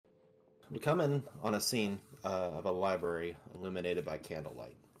We come in on a scene of a library illuminated by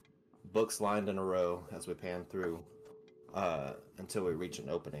candlelight. Books lined in a row as we pan through until we reach an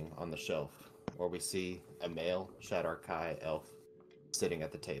opening on the shelf where we see a male Shadar-kai elf sitting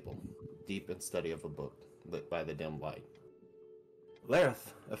at the table, deep in study of a book lit by the dim light.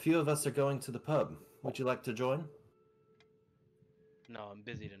 Lareth, a few of us are going to the pub. Would you like to join? No, I'm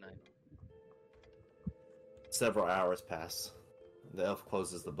busy tonight. Several hours pass. The elf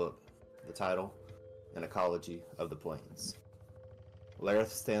closes the book, the title, An Ecology of the Plains. Lareth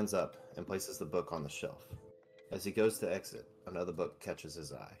stands up and places the book on the shelf. As he goes to exit, another book catches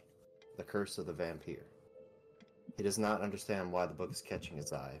his eye, The Curse of the Vampire. He does not understand why the book is catching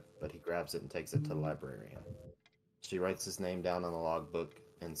his eye, but he grabs it and takes it to the librarian. She writes his name down on the logbook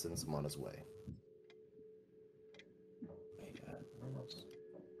and sends him on his way.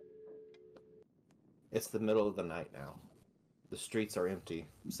 It's the middle of the night now. The streets are empty,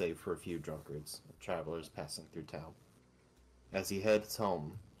 save for a few drunkards and travelers passing through town. As he heads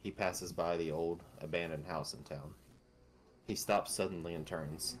home, he passes by the old, abandoned house in town. He stops suddenly and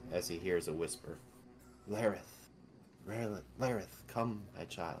turns, as he hears a whisper. Lareth, Lareth, come, my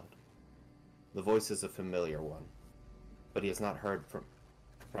child. The voice is a familiar one, but he has not heard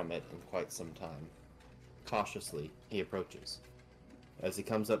from it in quite some time. Cautiously, he approaches. As he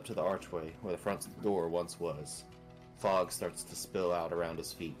comes up to the archway where the front door once was, fog starts to spill out around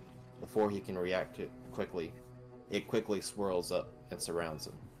his feet. Before he can react to it quickly swirls up and surrounds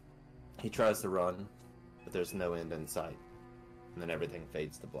him. He tries to run, but there's no end in sight, and then everything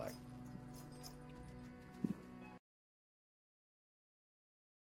fades to black.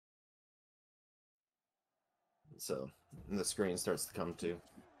 So, the screen starts to come to.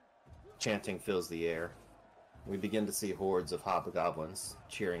 Chanting fills the air. We begin to see hordes of hobgoblins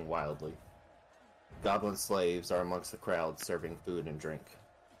cheering wildly. Goblin slaves are amongst the crowd serving food and drink.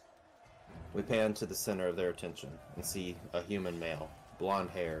 We pan to the center of their attention and see a human male,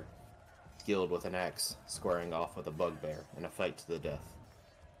 blonde hair, skilled with an axe, squaring off with a bugbear in a fight to the death.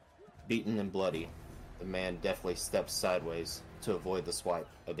 Beaten and bloody, the man deftly steps sideways to avoid the swipe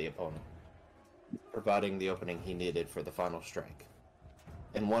of the opponent, providing the opening he needed for the final strike.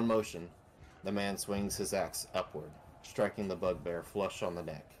 In one motion, the man swings his axe upward, striking the bugbear flush on the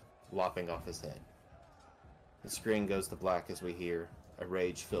neck, lopping off his head. The screen goes to black as we hear a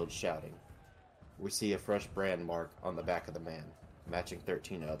rage-filled shouting. We see a fresh brand mark on the back of the man, matching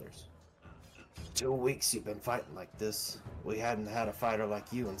 13 others. 2 weeks you've been fighting like this. We hadn't had a fighter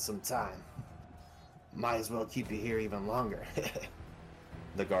like you in some time. Might as well keep you here even longer,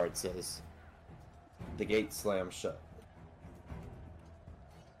 the guard says. The gate slams shut.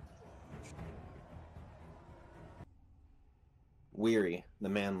 Weary, the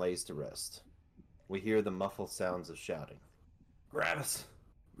man lays to rest. We hear the muffled sounds of shouting. Gravis!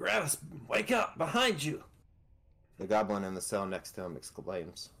 Gravis! Wake up! Behind you! The goblin in the cell next to him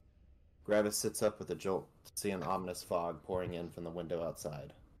exclaims. Gravis sits up with a jolt to see an ominous fog pouring in from the window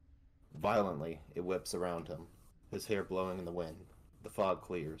outside. Violently, it whips around him, his hair blowing in the wind. The fog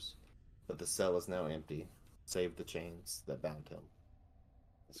clears, but the cell is now empty, save the chains that bound him.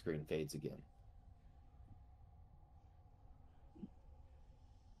 The screen fades again.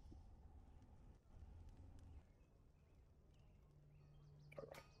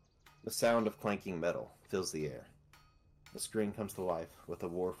 The sound of clanking metal fills the air. The screen comes to life with a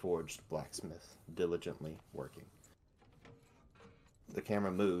war-forged blacksmith diligently working. The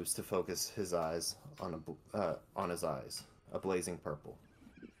camera moves to focus his eyes on his eyes, a blazing purple.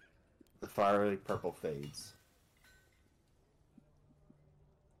 The fiery purple fades,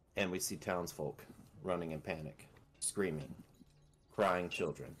 and we see townsfolk running in panic, screaming, crying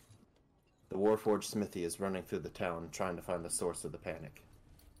children. The war-forged smithy is running through the town trying to find the source of the panic.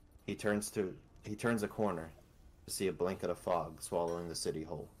 He turns a corner to see a blanket of fog swallowing the city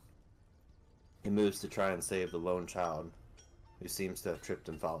whole. He moves to try and save the lone child, who seems to have tripped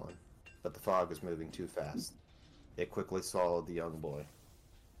and fallen, but the fog is moving too fast. It quickly swallowed the young boy.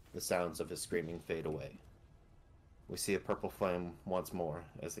 The sounds of his screaming fade away. We see a purple flame once more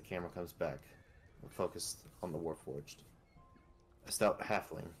as the camera comes back, focused on the Warforged. A stout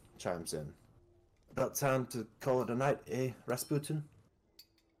halfling chimes in. About time to call it a night, eh, Rasputin?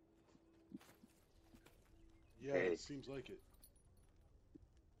 Yeah, it seems like it.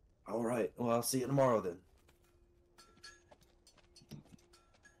 All right. Well, I'll see you tomorrow then.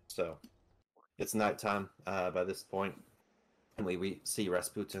 So, it's nighttime by this point, and we see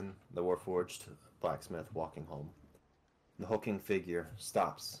Rasputin, the Warforged blacksmith, walking home. The hulking figure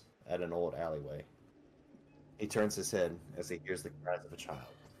stops at an old alleyway. He turns his head as he hears the cries of a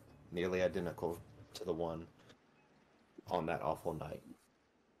child, nearly identical to the one on that awful night.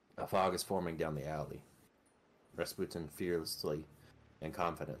 A fog is forming down the alley. Rasputin fearlessly and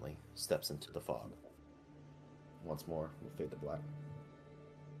confidently steps into the fog. Once more, we fade to black.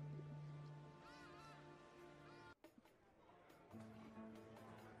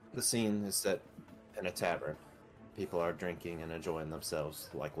 The scene is set in a tavern. People are drinking and enjoying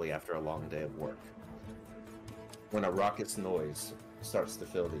themselves, likely after a long day of work. When a raucous noise starts to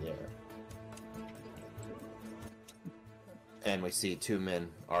fill the air, and we see two men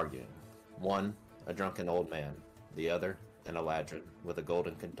arguing. One, a drunken old man. The other, an Eladrin with a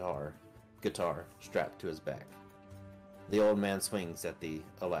golden guitar strapped to his back. The old man swings at the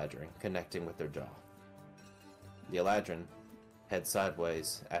Eladrin, connecting with their jaw. The Eladrin heads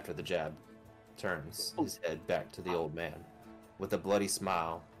sideways after the jab, turns his head back to the old man. With a bloody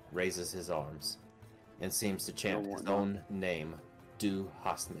smile, raises his arms, and seems to chant his own name, Du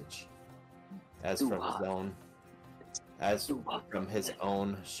Hostage, as from his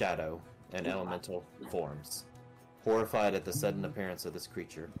own shadow and elemental forms. Horrified at the sudden appearance of this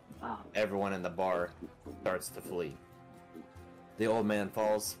creature, everyone in the bar starts to flee. The old man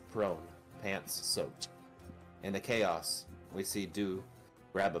falls prone, pants soaked. In the chaos, we see Du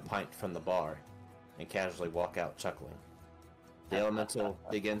grab a pint from the bar and casually walk out chuckling. The elemental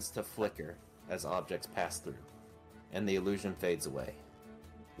begins to flicker as objects pass through, and the illusion fades away.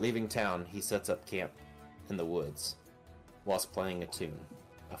 Leaving town, he sets up camp in the woods. Whilst playing a tune,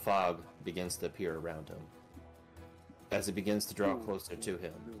 a fog begins to appear around him. As it begins to draw closer to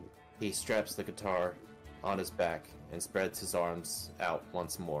him, he straps the guitar on his back and spreads his arms out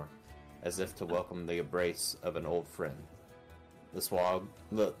once more, as if to welcome the embrace of an old friend. The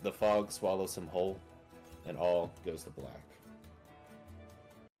fog swallows him whole, and all goes to black.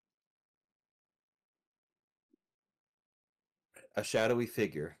 A shadowy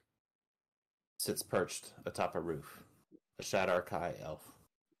figure sits perched atop a roof, a Shadarkai elf.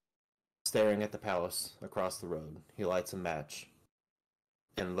 Staring at the palace across the road, he lights a match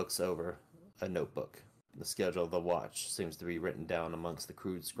and looks over a notebook. The schedule of the watch seems to be written down amongst the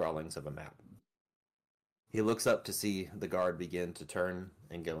crude scrawlings of a map. He looks up to see the guard begin to turn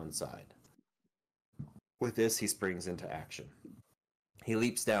and go inside. With this, he springs into action. He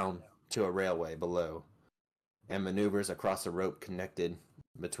leaps down to a railway below and maneuvers across a rope connected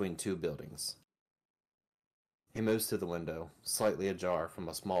between two buildings. He moves to the window, slightly ajar from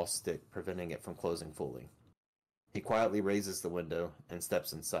a small stick preventing it from closing fully. He quietly raises the window and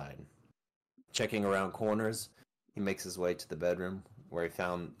steps inside. Checking around corners, he makes his way to the bedroom where he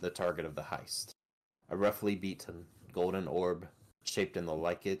found the target of the heist. A roughly beaten golden orb shaped in the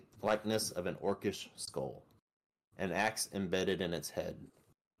likeness of an orcish skull. An axe embedded in its head,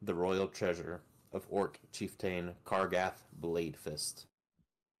 the royal treasure of orc chieftain Kargath Bladefist.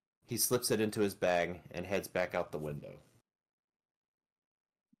 He slips it into his bag and heads back out the window.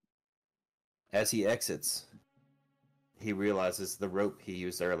 As he exits, he realizes the rope he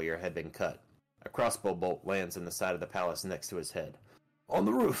used earlier had been cut. A crossbow bolt lands in the side of the palace next to his head. "On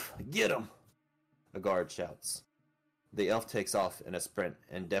the roof! Get him!" A guard shouts. The elf takes off in a sprint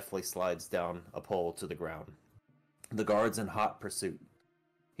and deftly slides down a pole to the ground. The guard's in hot pursuit.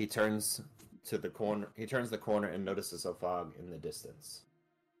 He turns the corner and notices a fog in the distance.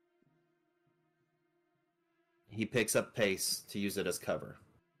 He picks up pace to use it as cover.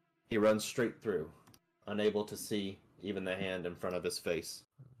 He runs straight through, unable to see even the hand in front of his face.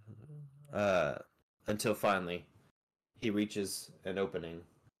 Until finally, he reaches an opening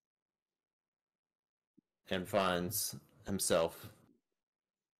and finds himself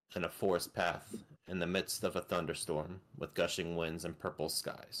in a forest path in the midst of a thunderstorm with gushing winds and purple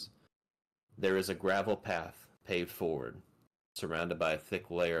skies. There is a gravel path paved forward, surrounded by a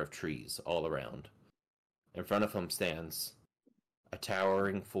thick layer of trees all around. In front of him stands a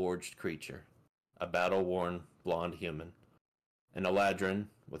towering forged creature, a battle-worn blonde human, an Eladrin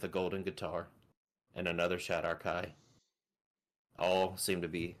with a golden guitar, and another Shadarkai. All seem to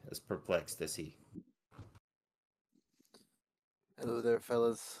be as perplexed as he. Hello there,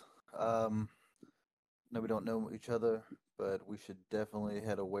 fellas. No, we don't know each other, but we should definitely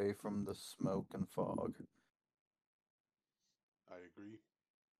head away from the smoke and fog. I agree.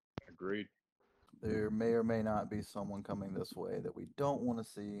 Agreed. There may or may not be someone coming this way that we don't want to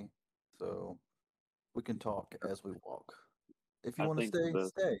see, so we can talk as we walk. If you I want to think stay, the-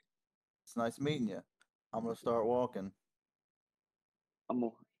 stay. It's nice meeting you. I'm gonna start walking.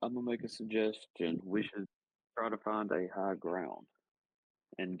 I'm gonna make a suggestion. We should try to find a high ground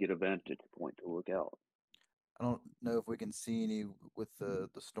and get a vantage point to look out. I don't know if we can see any with the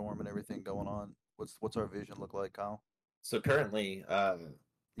storm and everything going on. What's our vision look like, Kyle? So currently,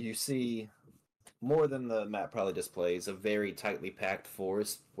 you see more than the map probably displays, a very tightly packed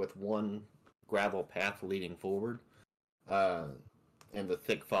forest with one gravel path leading forward, uh, and the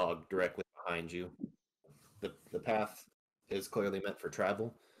thick fog directly behind you. The path is clearly meant for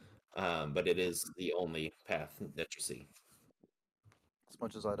travel, but it is the only path that you see. As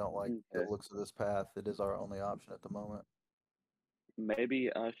much as I don't like the Okay. looks of this path, it is our only option at the moment. Maybe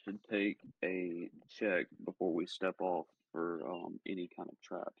I should take a check before we step off for any kind of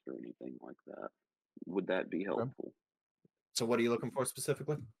traps or anything like that. Would that be helpful? So, what are you looking for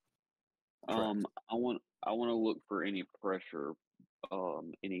specifically? I want to look for any pressure,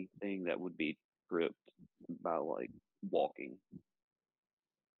 anything that would be tripped by like walking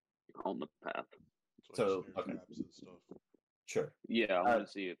on the path. So, So, like snare okay. traps and stuff. Sure. Yeah, I want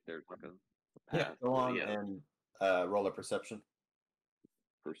to see if there's like a Yeah, path. go on Yeah, and roll a perception.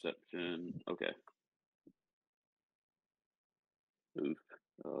 perception. Okay. Oof.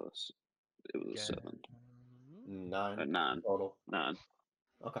 It was a 7. 9 A 9. total. 9.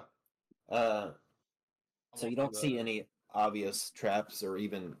 Okay. I'll So you walk don't through see the- any obvious traps or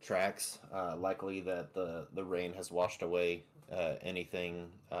even tracks. Likely that the rain has washed away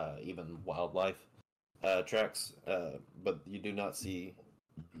anything, even wildlife tracks. But you do not see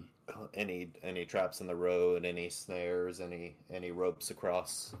any traps in the road, any snares, any ropes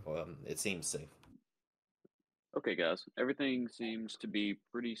across. It seems safe. Okay, guys. Everything seems to be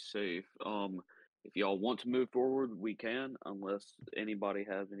pretty safe. If y'all want to move forward, we can, unless anybody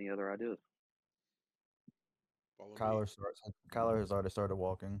has any other ideas. Follow me. Kyler has already started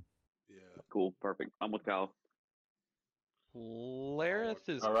walking. Yeah. Cool, perfect. I'm with Kyle. Lareth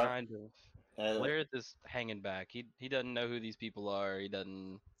is All right. kind of. Uh, Lareth is hanging back. He doesn't know who these people are. He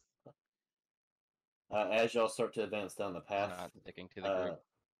doesn't. as y'all start to advance down the He's path, not sticking to the group.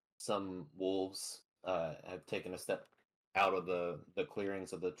 some wolves have taken a step out of the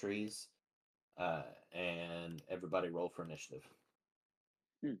clearings of the trees, and everybody roll for initiative.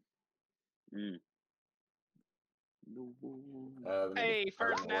 Mm. Let me Hey, get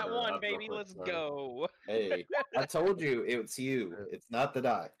first turn nat order one, up real baby. quick, Let's sorry. go. Hey, I told you it's you. It's not the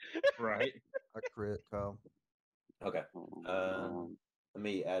die. Right. A crit, Kyle. Okay. Um, Let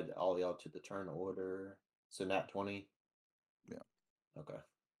me add all y'all to the turn order. So nat 20. Yeah. Okay.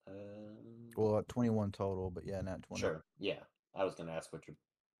 Well, 21 total, but yeah, not 20. Sure. Yeah. I was gonna ask what your.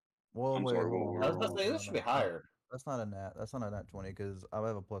 Well, I'm wait, sorry, hold what on, were I was we about to say this should be higher. That's not a nat. That's not a nat 20 because I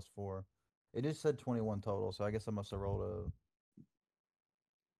have a +4. It just said 21 total, so I guess I must have rolled a.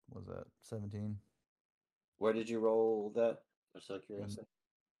 What was that 17? Where did you roll that? Just out of curiosity.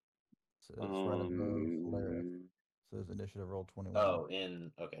 So it's right above Lareth. um, Says initiative roll 21. Oh,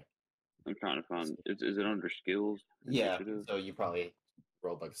 okay. I'm trying to find. Is it under skills? Yeah. Initiative? So you probably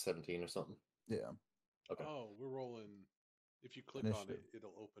rolled like a 17 or something. Yeah. Okay. Oh, we're rolling. If you click on it,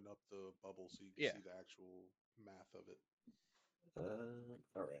 it'll open up the bubble so you can Yeah. see the actual math of it.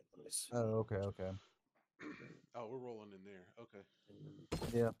 All right. Let me see. Oh, okay. Oh, we're rolling in there.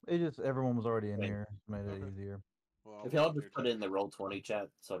 Okay. Yeah. It just everyone was already in Wait. here. Made it Okay. easier. Well, I'll If look y'all in just here put too. it in the roll 20 chat,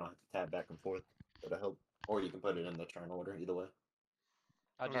 so I don't have to tab back and forth, that'll help. Or you can put it in the turn order. Either way.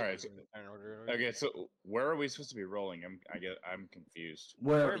 I'll just Alright, put it in the turn order. Okay, so where are we supposed to be rolling? I'm confused.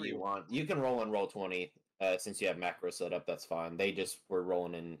 Wherever Wherever you you want. You can roll in roll 20. Since you have macro set up, that's fine. They just were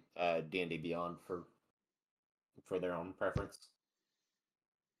rolling in D&D Beyond for their own preference.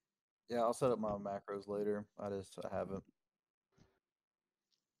 Yeah, I'll set up my macros later. I haven't.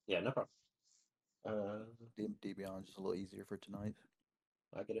 Yeah, no problem. D Beyond just a little easier for tonight.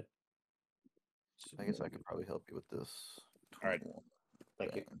 I get it. I guess I could probably help you with this. All right. 21.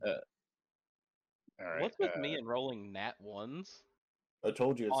 Thank you. All right. What's with me and rolling nat ones I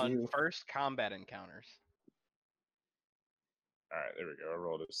told you it's on you. first combat encounters? All right, there we go. I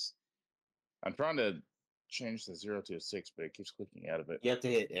rolled this. I'm trying to change the 0 to a 6, but it keeps clicking out of it. You have to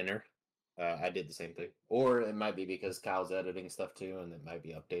hit enter. I did the same thing. Or it might be because Kyle's editing stuff too, and it might be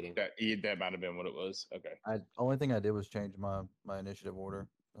updating. That might have been what it was. Okay. Only thing I did was change my initiative order.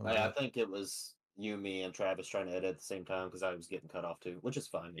 I think it was you, me, and Travis trying to edit at the same time because I was getting cut off too, which is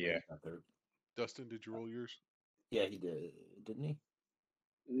fine. Yeah. Dustin, did you roll yours? Yeah, he did, didn't he?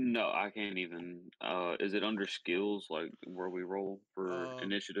 No, I can't even. Is it under skills, like where we roll for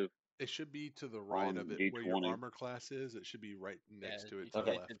initiative? It should be to the right On of it where your D20. armor class is. It should be right next to it to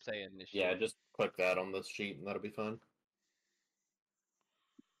Okay. the It left. should say initiative. Yeah, just click that on this sheet and that'll be fine.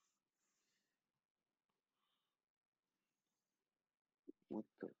 What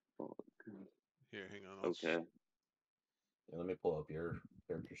the fuck? Here, hang on. Okay. Yeah, let me pull up your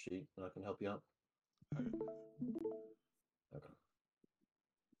character sheet and I can help you out. Okay.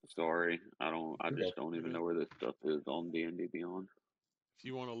 Sorry, I You're just don't even know where this stuff is on D&D Beyond. If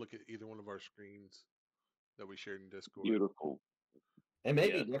you want to look at either one of our screens that we shared in Discord. Beautiful. It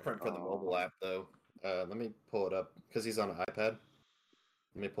may be different for the mobile app, though. Let me pull it up because he's on an iPad.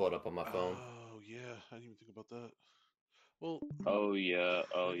 Let me pull it up on my phone. Oh yeah, I didn't even think about that. Well. Oh yeah.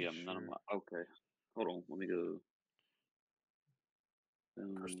 Oh pretty yeah. None of sure. my. Okay. Hold on. Let me go.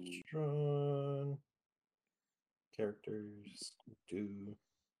 Curse of Strahd. Characters. Do.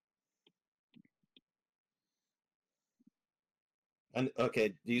 And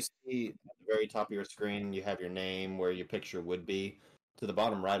okay, do you see at the very top of your screen you have your name where your picture would be? To the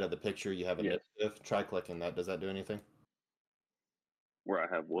bottom right of the picture you have initiative. Try clicking that. Does that do anything? Where I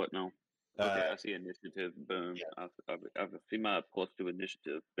have what now? Okay, I Uh, see initiative. Boom. yeah. I see my +2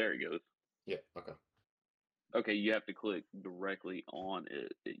 initiative. There he goes. Yeah. Okay. Okay, you have to click directly on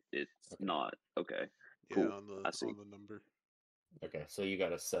it. It's Okay. not. Okay. Yeah, Cool. on I see. the number. Okay, so you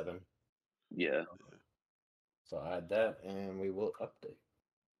got a 7. Yeah. Yeah. So add that, and we will update.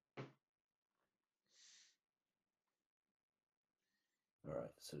 All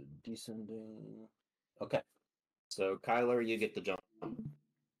right, so descending. Okay, so Kyler, you get the jump.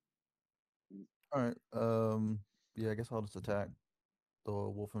 All right. Yeah, I guess I'll just attack the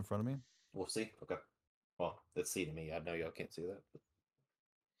wolf in front of me. We'll see. Okay. Well, that's C to me. I know y'all can't see that. But...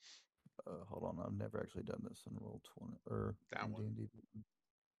 Hold on, I've never actually done this in Roll20 or That in one. D&D.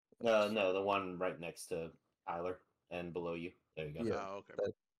 No, the one right next to Kyler and below you. There you go. Yeah, Oh,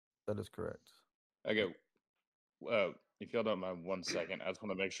 okay. that is correct. Okay. If y'all don't mind 1 second, I just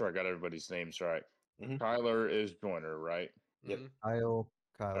want to make sure I got everybody's names right. Mhm. Kyler is Joiner, right? Yep. Mhm.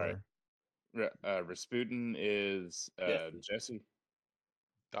 Kyler. right. Rasputin is Jesse.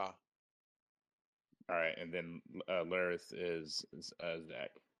 Ah. All right, and then Larith is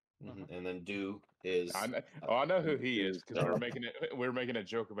Zach. Mm-hmm. And then Do is. I know who he is because we were making a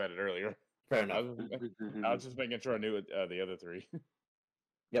joke about it earlier. Fair enough. I was just making sure I knew the other three.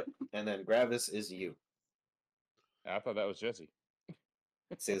 Yep. And then Gravis is you. I thought that was Jesse.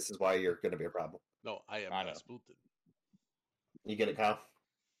 See, this is why you're going to be a problem. No, I am I know. Rasputin. You get it, Kyle?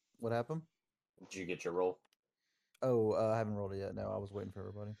 What happened? Did you get your roll? Oh, I haven't rolled it yet. No, I was waiting for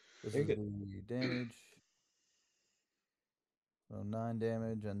everybody. This You're is good. the damage. So 9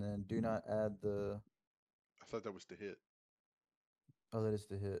 damage, and then do not add the. I thought that was to hit. Oh, that is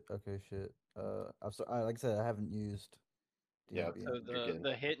the hit. Okay, shit. Like I said, I haven't used. Yeah, DB. So you're good.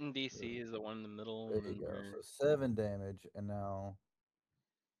 the hit in DC is the one in the middle. There And you then go. we're... So 7 damage, and now.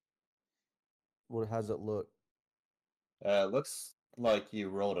 How does it look? Looks like you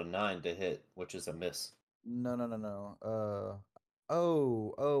rolled a 9 to hit, which is a miss. No.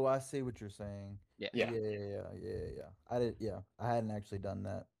 Oh, I see what you're saying. Yeah. Yeah. Yeah. I hadn't actually done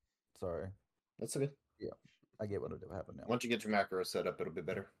that. Sorry. That's okay. Yeah, I get what happened now. Once you get your macro set up, it'll be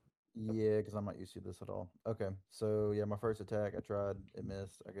better. Yeah, because I'm not used to this at all. Okay, so yeah, my first attack, I tried, it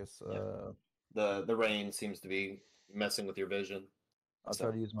missed. I guess. The rain seems to be messing with your vision. I'll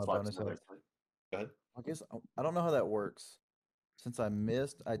try to use my Flex bonus another action. attack. Go ahead. I guess I don't know how that works. Since I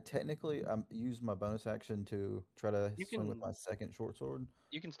missed, I technically used my bonus action to try to swing with my second short sword.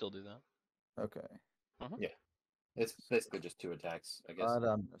 You can still do that. Okay. Yeah, it's basically just 2 attacks, I guess.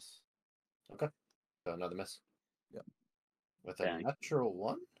 I miss. Okay, so another miss. Yep. With a natural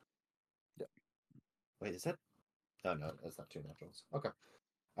 1. Yep. Wait, is that? Oh no, that's not 2 naturals. Okay.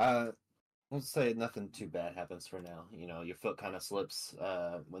 Let's say nothing too bad happens for now. You know, your foot kind of slips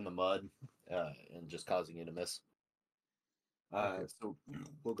in the mud, and just causing you to miss. Okay. So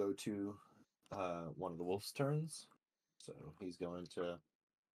we'll go to one of the wolf's turns. So he's going to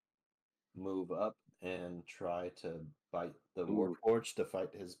move up and try to bite the Warforged to fight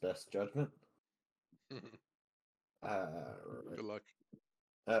his best judgment. Good luck.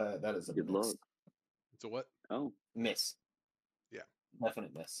 That is a Good miss. luck. It's a what? Oh, Miss. Yeah.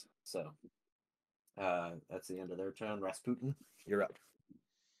 Definite miss. So that's the end of their turn. Rasputin, you're up.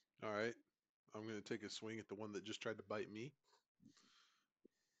 All right. I'm going to take a swing at the one that just tried to bite me.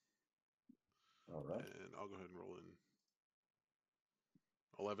 All right. And I'll go ahead and roll in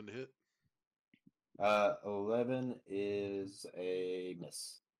 11 to hit. 11 is a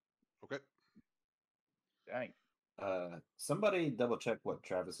miss. Okay. Dang. Somebody double check what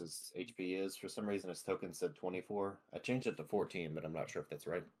Travis's HP is. For some reason, his token said 24. I changed it to 14, but I'm not sure if that's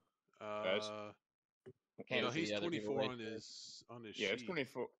right. I can't No, see he's other people 24 wait on for it. his Yeah, sheet. it's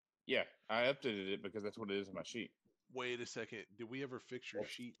 24. Yeah, I updated it because that's what it is in my sheet. Wait a second. Did we ever fix your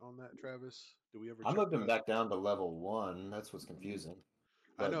sheet on that, Travis? Did we ever? I check moved him that? back down to level 1. That's what's confusing.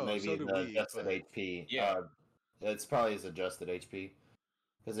 I But know. maybe So do the we. adjusted But HP. Yeah. It's probably his adjusted HP.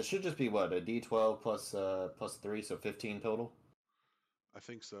 Because it should just be what, a D12 plus 3, so 15 total. I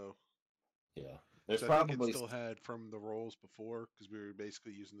think so. Yeah, There's So I think it probably still had from the rolls before, because we were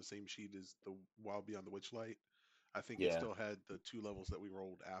basically using the same sheet as the Wild Beyond the Witchlight. I think it yeah. still had the 2 levels that we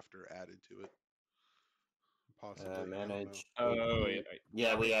rolled after added to it. Possibly. I don't know. Manage. Oh, yeah.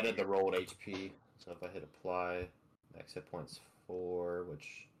 Yeah, we added the rolled HP. So if I hit apply, max hit points 4,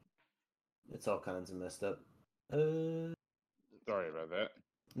 which it's all kinds of messed up. Sorry about that.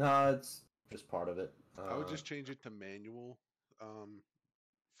 No, it's just part of it. I would just change it to manual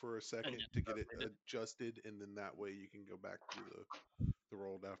for a second to get it adjusted, and then that way you can go back to the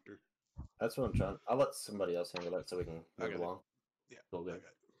rolled after. That's what I'm trying. I'll let somebody else handle that so we can move along. Yeah, Cool, good. I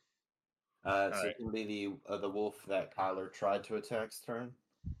got it. So Alright. it can be the wolf that Kyler tried to attack's turn.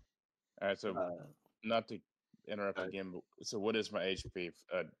 All right, so not to interrupt again, but so what is my HP?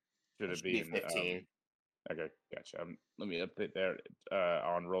 Should it be in 15? Okay, gotcha. Let me update there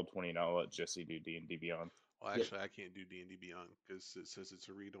on Roll20, and I'll let Jesse do D&D Beyond. Well, actually, I can't do D&D Beyond because it says it's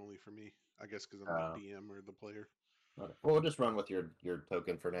a read only for me. I guess because I'm not DM or the player. Well, we'll just run with your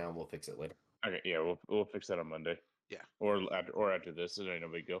token for now, and we'll fix it later. Okay, yeah, we'll fix that on Monday. Yeah. Or after this. It ain't no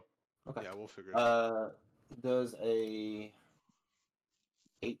big deal. Okay. Yeah, we'll figure it out. Does a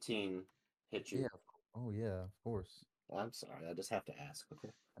 18 hit you? Yeah. Oh yeah, of course. I'm sorry, I just have to ask.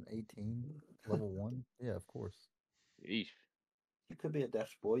 Okay. An 18, level 1. Yeah, of course. Eesh. You could be a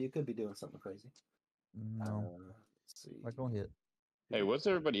deaf boy. You could be doing something crazy. No, Let's see. not gonna hit. Hey, what's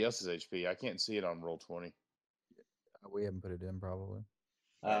everybody else's HP? I can't see it on Roll20. We haven't put it in probably.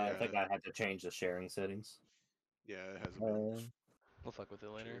 I think I had to change the sharing settings. Yeah, it hasn't been. We'll fuck with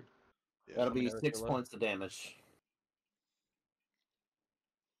it later. Yeah. That'll be Never 6 feel low. points of damage.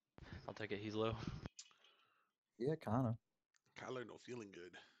 I'll take it. He's low. Yeah, kinda. Kyler no feeling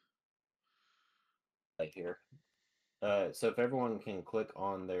good. Right here. So if everyone can click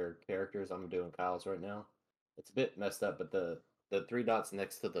on their characters, I'm doing Kyle's right now. It's a bit messed up, but the 3 dots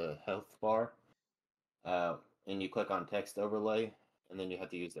next to the health bar, and you click on text overlay, and then you have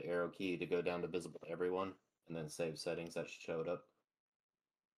to use the arrow key to go down to visible to everyone, and then save settings. That should show it up.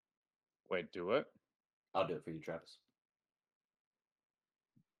 Wait, do what? I'll do it for you, Travis.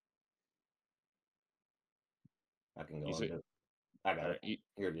 I can go on do it. I got it.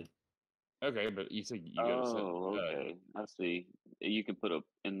 You're good. Okay, but you said you go to set. Okay. I see. You can put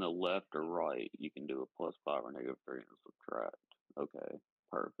in the left or right. You can do a +5 or -3 and subtract. Okay,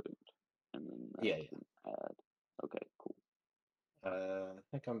 perfect. And then that can add. Okay, cool. I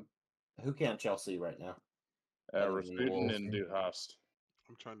think I'm. Who can't Chelsea right now? Rasputin and Duhast.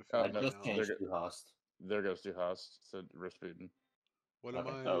 I'm trying to I figure it just out. changed Duhast. There goes Duhast. So Rasputin. What am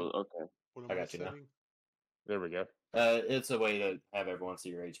I? Oh, okay. What am I I got you now. setting? There we go. It's a way to have everyone see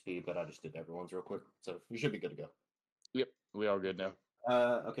your HP, but I just did everyone's real quick, so you should be good to go. Yep, we all good now.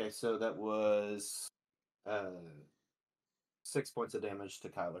 Okay, so that was 6 points of damage to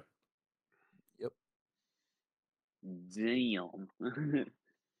Kyler. Yep. Damn.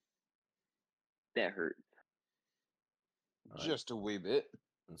 That hurt. Right. Just a wee bit.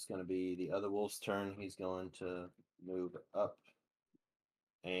 It's going to be the other wolf's turn. He's going to move up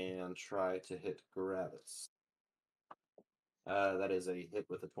and try to hit Gravis. That is a hit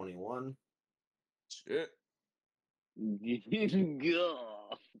with a 21. Shit. Go.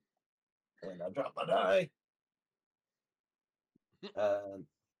 And I drop my die.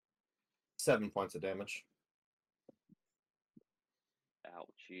 7 points of damage.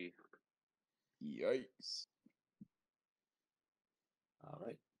 Ouchie. Yikes. All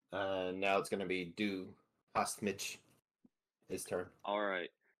right. Now it's going to be Mitch. His turn. All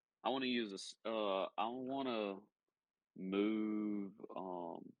right. I want to use this. I want to move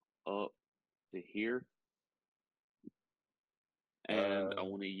up to here, and I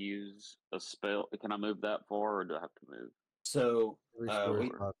want to use a spell. Can I move that far, or do I have to move? So Every square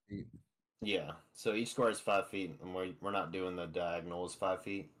is 5 feet. Yeah. So each square is 5 feet, and we're not doing the diagonals 5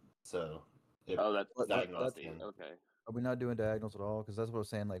 feet. So that's diagonal is 10. Okay. Are we not doing diagonals at all? Because that's what I was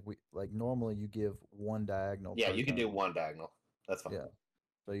saying. Like normally you give one diagonal. Yeah, you can do one diagonal. That's fine. Yeah.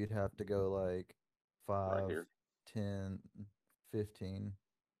 So you'd have to go like 5, Right here. 10, 15.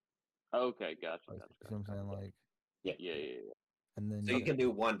 Okay, gotcha. You know what I'm saying? Like, Yeah. and then So you can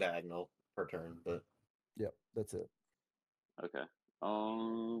do one diagonal per turn, but yep, that's it. Okay.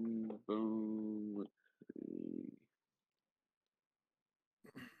 Boom. Let's see.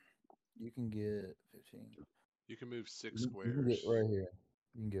 You can get 15. You can move 6 You squares. can get right here.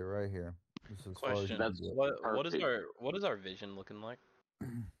 You can get right here. This is as far as you Question: can get. What is our vision looking like?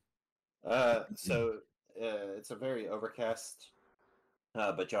 so it's a very overcast,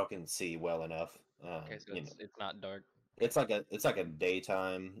 but y'all can see well enough. Okay, so it's not dark. It's like a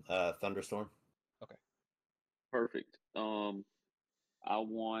daytime thunderstorm. Okay. Perfect. I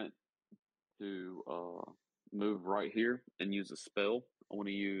want to move right here and use a spell. I want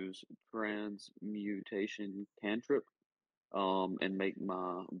to use transmutation cantrip, and make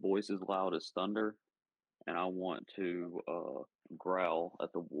my voice as loud as thunder. And I want to growl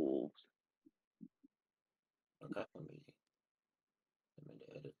at the wolves. Okay, let me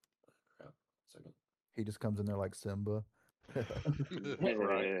edit. Crap. Second. He just comes in there like Simba.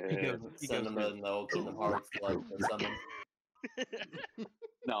 Right. Send them an old Kingdom Hearts like the summon.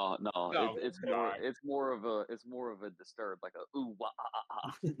 No, Oh, it's God. more of a disturb, like a ooh wah ah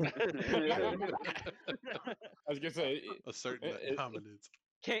ah. I was gonna say A certain hominid.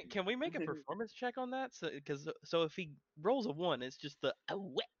 Can we make a performance check on that? So if he rolls a 1, it's just the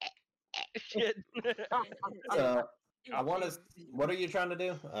shit. I want to. What are you trying to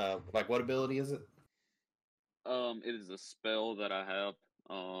do? Like, what ability is it? It is a spell that I have.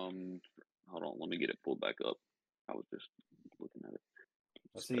 Hold on, let me get it pulled back up. I was just looking at it.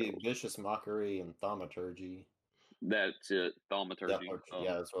 I see Spells. Vicious Mockery and Thaumaturgy. That's it. Thaumaturgy.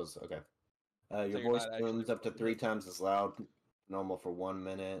 Yeah, this was okay. So Your you're voice not actually booms up to rolling 3 it. times as loud, normal for 1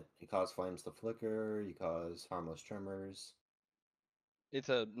 minute. You cause flames to flicker. You cause harmless tremors. It's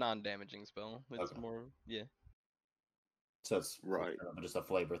a non-damaging spell. It's Okay. more, yeah. So it's Right. kind of just a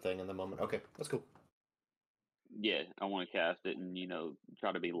flavor thing in the moment. Okay, that's cool. Yeah, I want to cast it and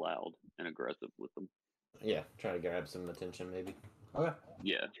try to be loud and aggressive with them. Yeah, try to grab some attention maybe. Okay,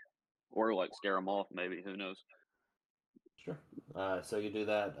 Yeah, or like scare them off. Maybe, who knows? sure. So you do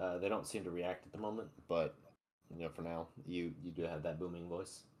that. They don't seem to react at the moment, but for now, you do have that booming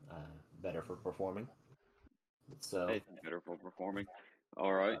voice. Better for performing. So It's better for performing.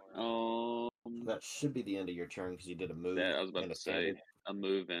 All right. that should be the end of your turn because you did a move That I was about and to a standard. say a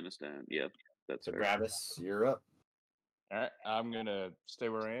move and a stand. Yeah, that's So fair. Gravis, you're up. All right, I'm gonna stay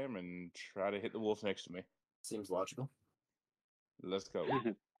where I am and try to hit the wolf next to me. Seems logical. Let's go.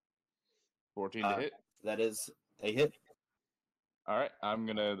 14 to hit. That is a hit. All right, I'm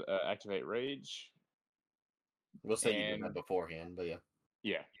gonna activate rage. We'll say you did that And- beforehand, but yeah.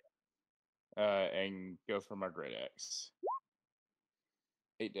 Yeah. And go for my great axe.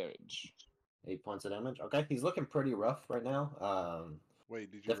 8 damage. 8 points of damage. Okay, he's looking pretty rough right now.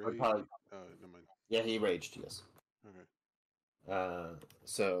 Wait, did you Definitely rage? probably- Never mind. Yeah, he raged. Yes. Okay.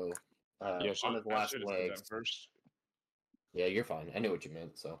 So Yeah, on his I last should have said legs. that first. Yeah, you're fine. I knew what you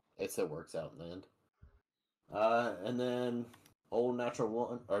meant, so it still works out in the end. And then old natural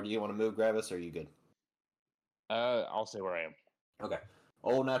one, or do you want to move, Gravis, or are you good? I'll stay where I am. Okay.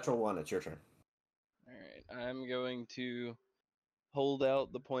 Old natural one, it's your turn. All right, I'm going to hold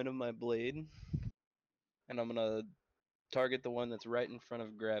out the point of my blade, and I'm gonna target the one that's right in front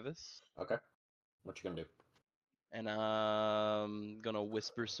of Gravis, Okay. What you gonna do? and I'm gonna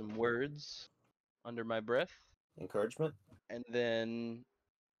whisper some words under my breath, Encouragement? and then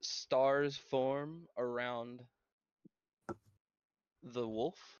stars form around the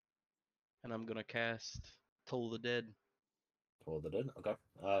wolf, and I'm gonna cast Toll the Dead. Toll the Dead. Okay.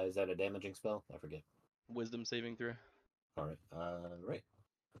 Is that a damaging spell? I forget. Wisdom saving throw. All right. Right.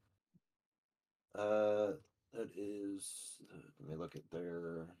 That is. Let me look at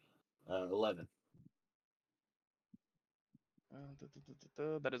their 11.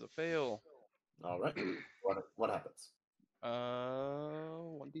 That is a fail. All right. What happens?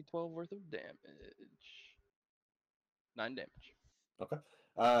 1d12 worth of damage. 9 damage. Okay.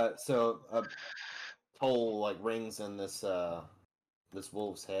 So a toll like rings in this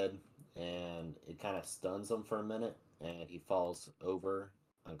wolf's head, and it kind of stuns him for a minute, and he falls over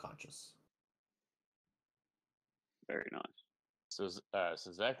unconscious. Very nice. So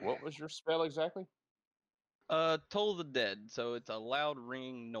Zach, what was your spell exactly? Toll the Dead. So it's a loud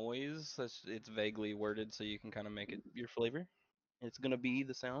ringing noise. It's vaguely worded, so you can kind of make it your flavor. It's gonna be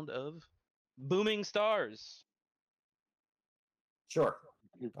the sound of booming stars. Sure.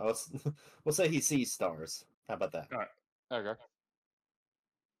 We'll say he sees stars. How about that? All right. Okay.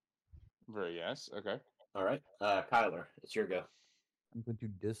 Very yes. Okay. All right. Kyler, it's your go. I'm going to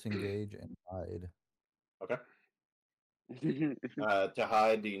disengage and hide. Okay. To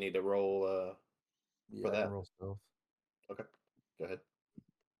hide, do you need to roll? Yeah, I that? can roll stealth. Okay. Go ahead.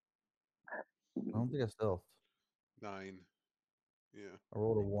 I don't think I stealthed. 9. Yeah. I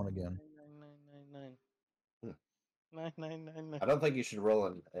rolled a 1 again. 9. Hmm. 9. I don't think you should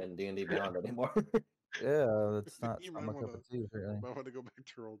roll in D&D Beyond anymore. Yeah, that's not You my might cup wanna- of tea. Apparently. Might want to go back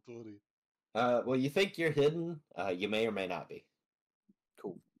to roll 20. Well, you think you're hidden. You may or may not be.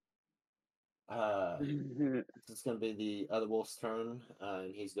 Cool. It's going to be the other wolf's turn,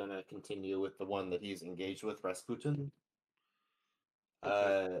 and he's going to continue with the one that he's engaged with, Rasputin.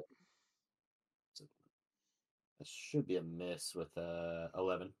 Okay. That should be a miss with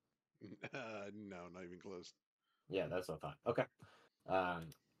 11. No, not even close. Yeah, that's what I thought. Okay.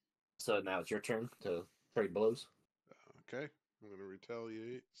 So now it's your turn to trade blows. Okay, I'm going to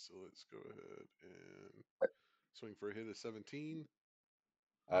retaliate. So let's go ahead and swing for a hit of 17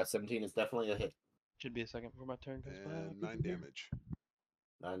 17 is definitely a hit. Should be a second before my turn goes by. and 9 damage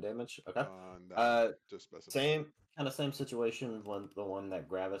 9 damage. Okay. on that one, to specify. Same situation when the one that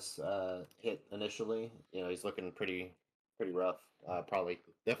Gravis hit initially. You know, he's looking pretty rough. Probably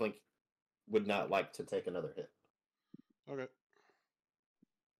definitely would not like to take another hit. Okay.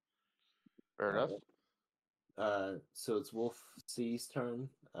 Fair enough. So it's Wolf C's turn.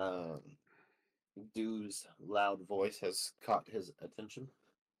 Dew's loud voice has caught his attention,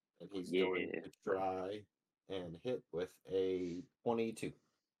 and he's going to try and hit with a 22.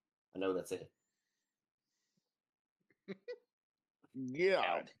 I know that's a hit.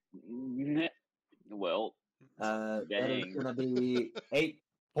 God. Well, That is dang. going to be 8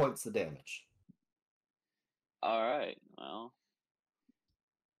 points of damage. All right. Well.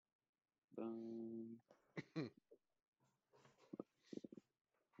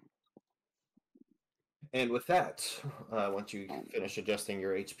 And with that, once you finish adjusting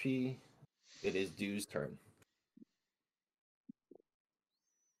your HP, it is Dew's turn.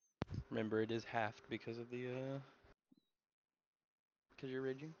 Remember, it is halved because of the because you're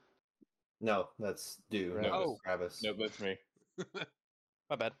raging. No, that's Dew. No, not Oh. Travis. No, that's me.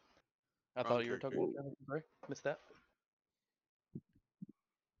 My bad. I Wrong thought you were character. talking about Travis. Sorry, missed that.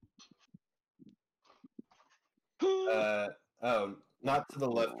 Not to the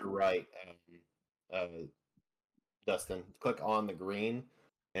left or right, Dustin. Click on the green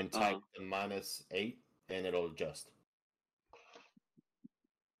and type the -8, and it'll adjust.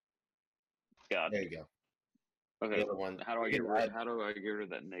 God. There you go. Okay. The other one. How do I get rid? How do I get rid of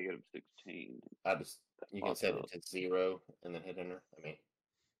that -16? You can set it to 0 and then hit enter. I mean,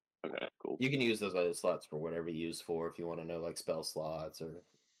 Okay, cool. you can use those other slots for whatever you use for. If you want to know, like spell slots or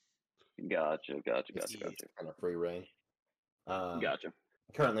Gotcha. kind of free reign. Gotcha.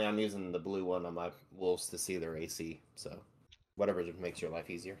 Currently, I'm using the blue one on my wolves to see their AC. So, whatever makes your life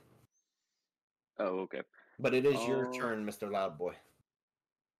easier. Oh, okay. But it is your turn, Mr. Loudboy.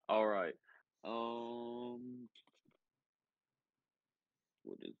 All right.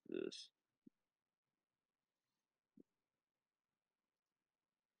 What is this?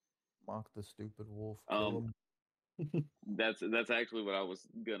 Mock the stupid wolf. Kill him. That's actually what I was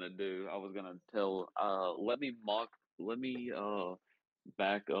gonna do. I was gonna tell. Let me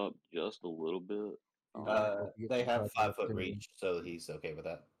back up just a little bit. They have 5 foot reach, so he's okay with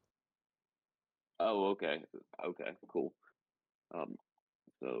that. Oh, okay. Okay, cool.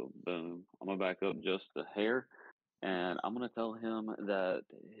 So boom, I'm gonna back up just a hair, and I'm gonna tell him that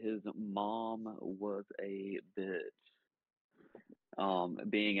his mom was a bitch.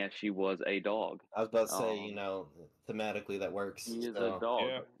 Being as she was a dog. I was about to say, thematically that works. She is so a dog.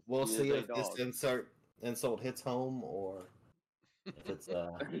 Yeah. We'll She see is a if this dog. insult hits home or if it's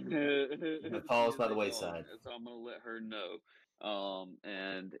It it falls by the wayside. So I'm gonna let her know.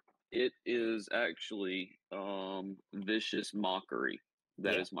 And it is actually vicious mockery.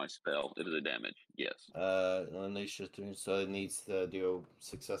 That is my spell. It is a damage. Yes. Unleash your turn, so it needs to do a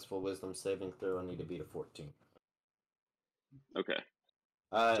successful wisdom saving throw. I need to beat a 14. Okay.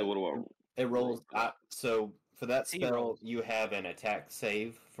 So So what do I? It rolls. So for that He spell, rolls. you have an attack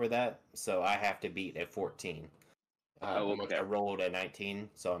save for that. So I have to beat a 14. Okay. I rolled a 19,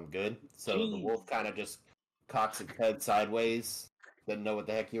 so I'm good. So the Jeez. wolf kind of just cocks its head sideways. Didn't know what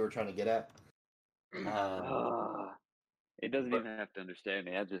the heck you were trying to get at. It doesn't even have to understand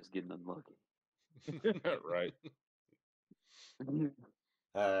me. I'm just getting unlucky. Right.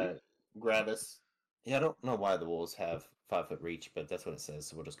 Gravis. Yeah, I don't know why the wolves have 5 foot reach, but that's what it says,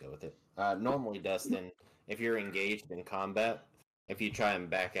 so we'll just go with it. Normally, Dustin, if you're engaged in combat, if you try and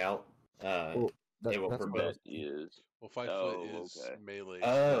back out, it will that's prevent. Well, 5 Oh, foot is okay. melee. Oh.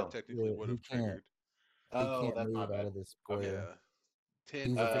 So that technically Yeah, would he have can't. triggered. He can't that's my move out bad. of the square. Yeah. 10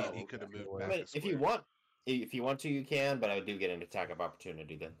 He's feet, affected he could have by moved the back I mean, a square. if you want to, you can, but I do get an attack of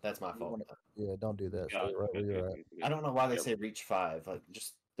opportunity then. That's my fault. Yeah, don't do that. Stay Gotcha. right where you're at. I don't know why they Yep. say reach 5. Like,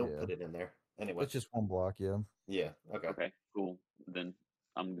 just don't Yeah. put it in there. Anyway. It's just one block, yeah. Yeah, okay. Okay, cool. Then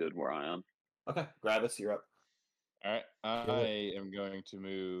I'm good where I am. Okay, Gravis, you're up. All right. I am going to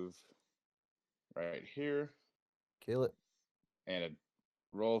move right here Kill it. and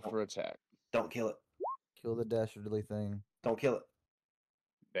roll for attack. Don't kill it. Kill the dastardly thing. Don't kill it.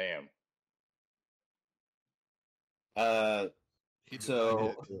 Damn. He did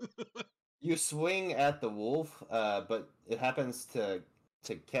So- not hit. You swing at the wolf, but it happens to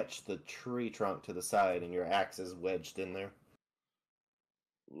catch the tree trunk to the side, and your axe is wedged in there.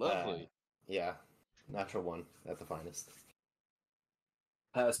 Lovely. Yeah, natural one at the finest.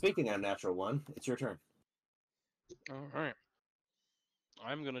 Speaking of natural one, it's your turn. All right.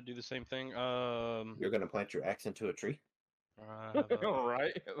 I'm gonna do the same thing. You're gonna plant your axe into a tree. I have a All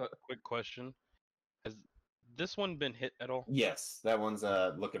right. quick question. Has this one been hit at all? Yes, that one's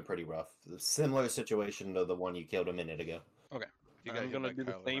looking pretty rough. Similar situation to the one you killed a minute ago. Okay. You got I'm hit gonna by do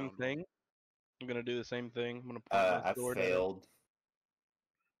the Kyle same around. thing. I'm gonna do the same thing. I'm gonna point my I sword at it. failed.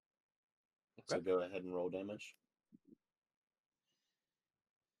 So Okay. go ahead and roll damage.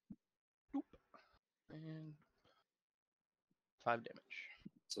 Boop. And 5 damage.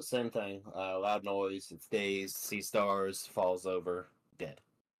 So same thing. Loud noise. It's dazed. Sees stars. Falls over. Dead.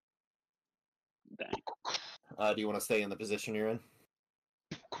 Dang. Do you want to stay in the position you're in?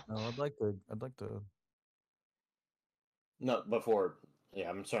 No, I'd like to. No, before. Yeah,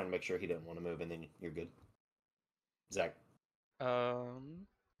 I'm trying to make sure he didn't want to move, and then you're good. Zach.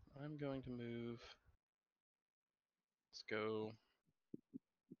 I'm going to move. Let's go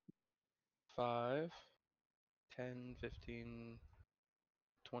 5, 10, 15,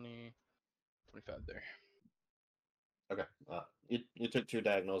 20, 25 there. Okay. You took 2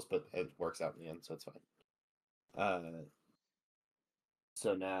 diagonals, but it works out in the end, so it's fine.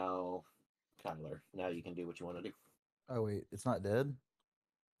 So now, Kyler, now you can do what you want to do. Oh wait, it's not dead.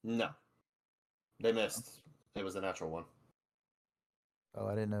 No, they missed. It was a natural one. Oh,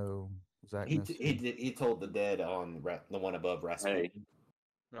 I didn't know Zach He missed. he told the dead on the one above Rasputin.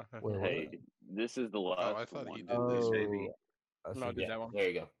 Hey, Wait, what? hey, this is the last I thought one. he did Oh, this one. Maybe. I No, I see. did Yeah, that one. there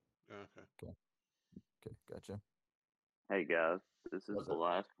you go. Okay. Okay, gotcha. Hey guys, this is What's the up?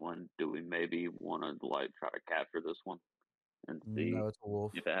 last one. Do we maybe want to like try to capture this one and see No, it's a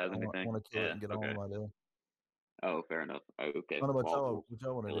wolf. if it has I anything? want to kill it Yeah. and get Okay. on with my day. Oh, fair enough. Okay. I don't know what Well,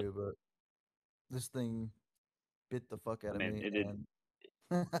 y'all want to kill it. do, but this thing bit the fuck out of mean, me, it did.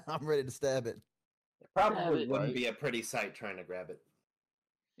 and I'm ready to stab it. It probably it. wouldn't Right. be a pretty sight trying to grab it.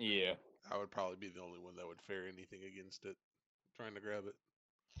 Yeah. I would probably be the only one that would fare anything against it, trying to grab it.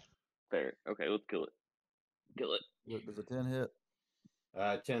 Fair. Okay, let's kill it. Kill it. Look, does a 10 hit?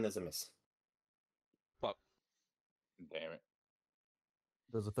 10 is a miss. Fuck. Damn it.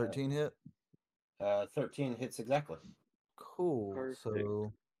 Does a 13 hit? 13 hits exactly. Cool. Perfect.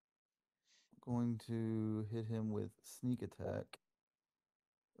 So I'm going to hit him with sneak attack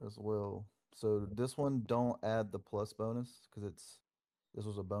as well. So this one don't add the plus bonus because this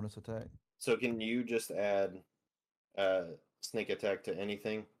was a bonus attack. So can you just add sneak attack to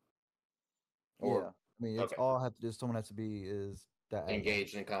anything? Yeah, I mean it's okay. all I have to do. Someone has to be is diagonal.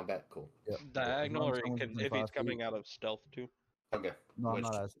 Engaged in combat. Cool. Yep. Diagonal, or someone's within if 5 he's feet. coming out of stealth too. Okay. No, I'm Which-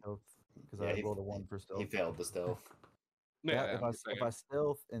 not as stealth because yeah, I he- rolled a 1 for stealth. He failed the stealth. Yeah, if I'm I just if saying. I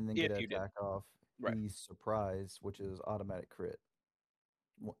stealth and then get If an you did. attack off, Right. he's surprised, which is automatic crit.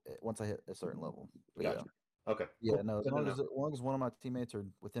 Once I hit a certain level. But Gotcha. Okay. yeah, cool. no. As Good to long know. as one of my teammates are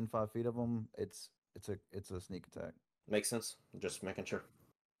within 5 feet of him, it's a sneak attack. Makes sense. Just making sure.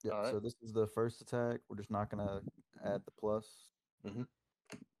 Yep. All right. So this is the first attack. We're just not gonna add the plus. Mhm.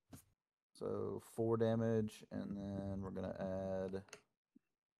 So 4 damage, and then we're gonna add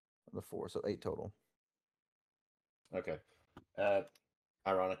the 4, so 8 total. Okay.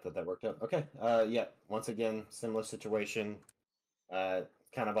 Ironic that worked out. Okay. Yeah. Once again, similar situation.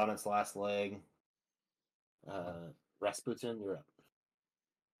 Kind of on its last leg. Rasputin, you're up.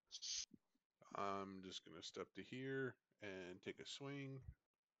 I'm just gonna step to here and take a swing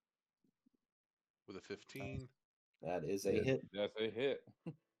with a 15 That is a Yeah. hit. That's a hit.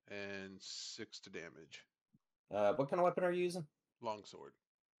 and 6 to damage. What kind of weapon are you using? Longsword.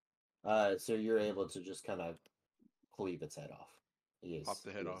 So you're able to just kind of cleave its head off. Pop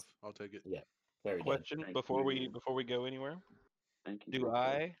the head off. I'll take it. Yeah. Very dead. Question Thank before you. we go anywhere. Thank you. Do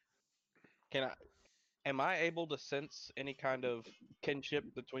Brooke. am I able to sense any kind of kinship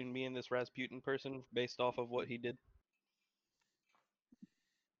between me and this Rasputin person based off of what he did?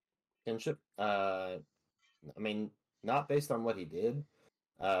 Kinship. I mean, not based on what he did.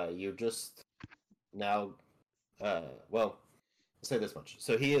 You're just now. Well, I'll say this much.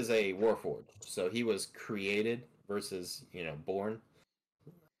 So he is a warforged. So he was created versus born.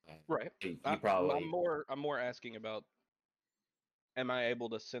 Right. You I'm probably more asking about, am I able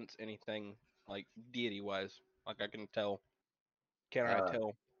to sense anything like deity wise? Like I can tell. Can I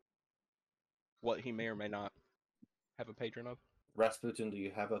tell what he may or may not have a patron of? Rasputin. Do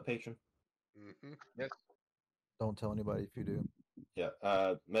you have a patron? Mm-hmm. Yes. Don't tell anybody if you do.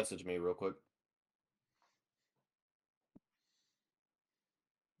 Yeah. Message me real quick.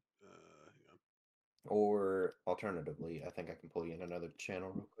 Hang on. Or alternatively, I think I can pull you in another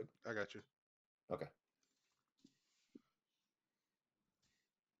channel real quick. I got you. Okay.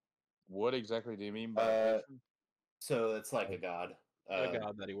 What exactly do you mean by Uh, patron? So it's like a god. A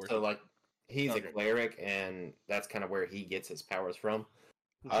god that he worships. So like he's Okay. a cleric, and that's kind of where he gets his powers from.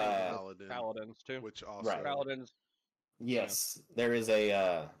 And same with the Paladin, paladins too. which also Right. Paladins. Yes, there is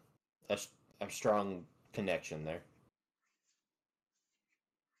a strong connection there.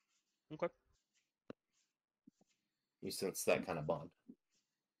 Okay. You sense that kind of bond.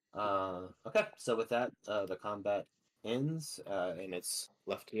 Okay, so with that, the combat ends, and it's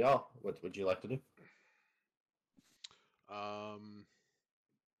left to y'all. What would you like to do? um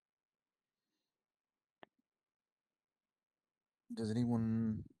Does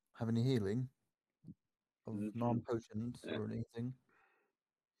anyone have any healing of Mhm. non-potions Yeah. or anything?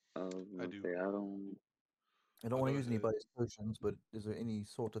 I do. Okay, I don't. I don't I'll want to go use ahead. anybody's potions, but is there any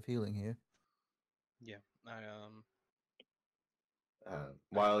sort of healing here? Yeah. I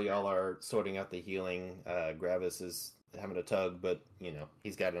While y'all are sorting out the healing, Gravis is having a tug, but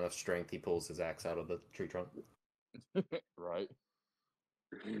he's got enough strength. He pulls his axe out of the tree trunk. Right.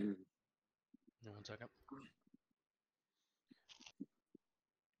 one second.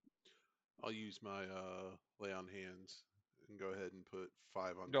 I'll use my lay on hands and go ahead and put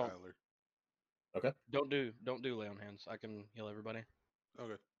 5 on Don't. Kyler. Okay. Don't do lay on hands. I can heal everybody.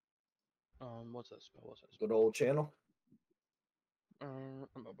 Okay. What's that spell? What's that spell? Good old channel. Oh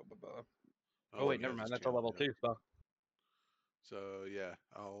wait, he never has mind. his That's a channel, level yeah. 2 spell. So yeah,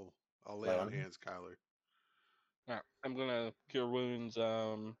 I'll lay Lay on on hands, Kyler. Alright, I'm gonna cure wounds.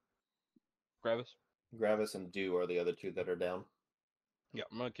 Gravis. Gravis and Dew are the other two that are down. Yeah,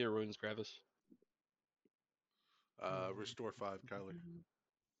 I'm gonna cure wounds, Gravis. Restore 5, Kyler.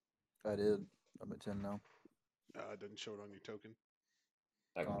 I did. I'm at 10 now. It doesn't show it on your token.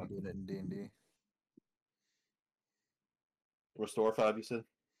 I got I'm it. doing it in D&D. Restore 5, you said?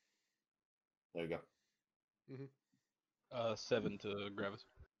 There you go. 7 to Gravis.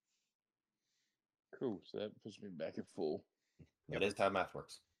 Cool. So that puts me back at full. That is how math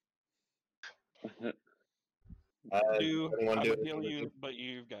works. Do anyone I do would anything heal with you, but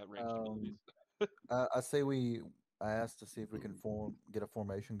you've got ranged abilities. I say I asked to see if we can get a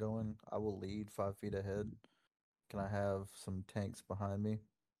formation going. I will lead 5 feet ahead. Can I have some tanks behind me?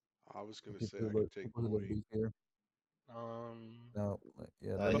 I was gonna People say I who can look, take people who look point. beefier. Um,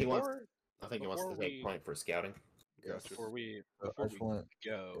 Yeah. He wants. before I think he wants to before take we point for scouting. Yes. Gotcha. before we I before just we want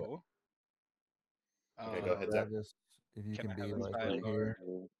go, Okay, go ahead, Zach. Travis, if you can can I have be a like right sidebar?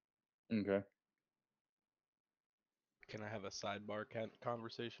 here. Okay. Can I have a sidebar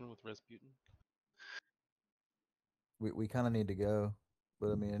conversation with Rasputin? We kind of need to go,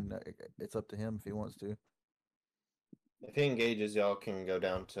 but I mean, it's up to him if he wants to. If he engages, y'all can go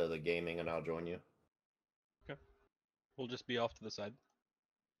down to the gaming, and I'll join you. Okay, we'll just be off to the side.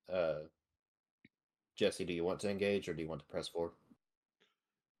 Jesse, do you want to engage, or do you want to press forward?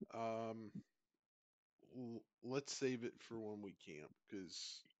 Let's save it for when we camp,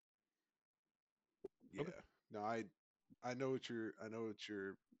 because yeah. Okay. No, I know what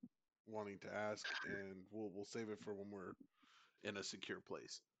you're wanting to ask, and we'll save it for when we're in a secure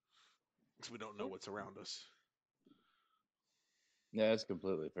place, because we don't know what's around us. Yeah, that's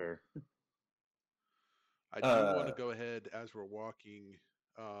completely fair. I do want to go ahead as we're walking,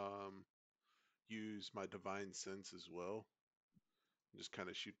 use my divine sense as well. Just kind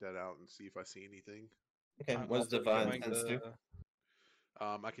of shoot that out and see if I see anything. Okay, I'm what's also divine going sense do?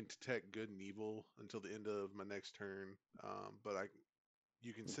 I can detect good and evil until the end of my next turn, but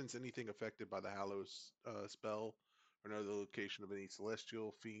you can sense anything affected by the Hallows spell or know the location of any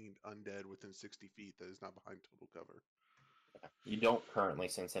celestial, fiend, undead within 60 feet that is not behind total cover. You don't currently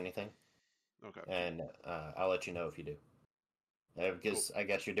sense anything. Okay. And I'll let you know if you do. Because I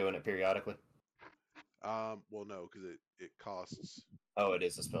guess you're doing it periodically. Well, no, because it costs. Oh, it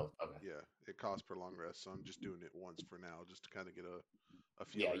is a spell. Okay. Yeah, it costs per long rest, so I'm just doing it once for now, just to kind of get a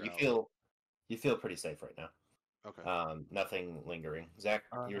Yeah, feeler out. you feel pretty safe right now. Okay. Nothing lingering. Zach,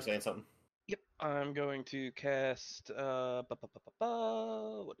 you were saying something? Yep, I'm going to cast. What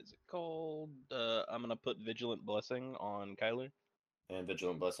is it called? I'm gonna put Vigilant Blessing on Kyler. And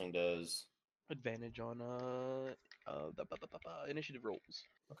Vigilant Blessing does. Advantage on the initiative rolls.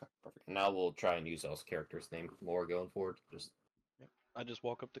 Okay, perfect. Now we'll try and use those characters' name more going forward. Yep. I just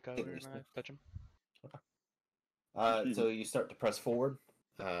walk up to Kyler and I touch him. Okay. So you start to press forward.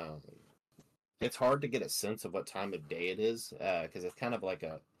 It's hard to get a sense of what time of day it is because it's kind of like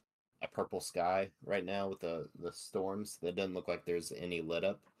a purple sky right now with the storms. That doesn't look like there's any lit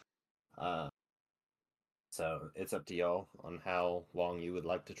up. So it's up to y'all on how long you would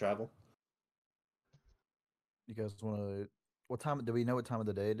like to travel. You guys want to What time? Do we know what time of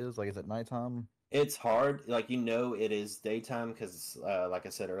the day it is? Like, is it nighttime? It's hard, like it is daytime because, like I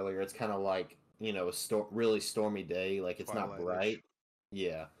said earlier, it's kind of like a really stormy day. Like it's not Twilight-ish. bright,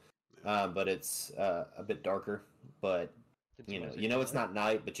 yeah, Yeah. but it's a bit darker. But Did you know, somebody say it's twilight? not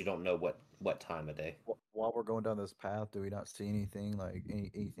night, but you don't know what time of day. While we're going down this path, do we not see anything like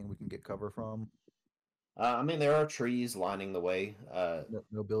anything we can get cover from? I mean, there are trees lining the way.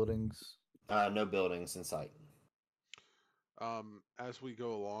 No buildings. No buildings in sight. As we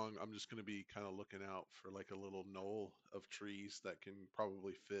go along, I'm just going to be kind of looking out for like a little knoll of trees that can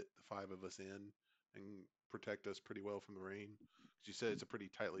probably fit the 5 of us in and protect us pretty well from the rain. 'Cause you said it's a pretty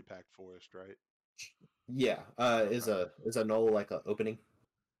tightly packed forest, right? Yeah. Is a knoll like a opening?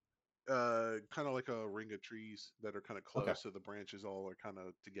 Kind of like a ring of trees that are kind of close, Okay. so the branches all are kind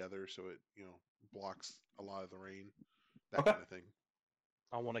of together, so it blocks a lot of the rain, that Okay. kind of thing.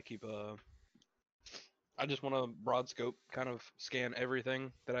 I want to keep a. I just want to broad scope, kind of scan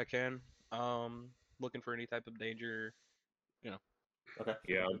everything that I can. Looking for any type of danger. Okay.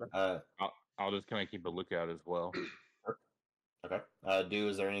 Yeah, Uh, I'll just kind of keep a lookout as well. okay.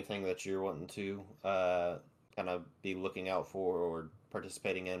 Is there anything that you're wanting to kind of be looking out for or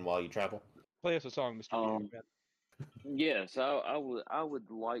participating in while you travel? Play us a song, Mr. Um, Man. Yes, I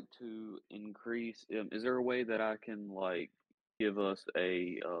would like to increase. Is there a way that I can like give us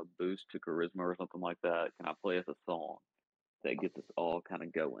a boost to charisma or something like that? Can I play us a song that gets us all kind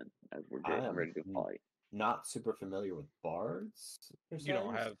of going as we're I getting am ready to fight? not super familiar with bards. Per You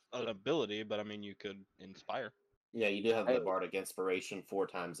don't se. have an ability, but I mean, you could inspire. Yeah, you do have the Hey, bardic inspiration 4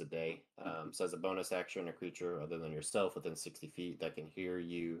 times a day. So as a bonus action, a creature other than yourself within 60 feet that can hear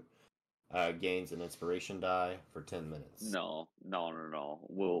you gains an inspiration die for 10 minutes. no.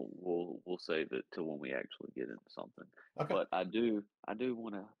 We'll save it till when we actually get into something. Okay. But I do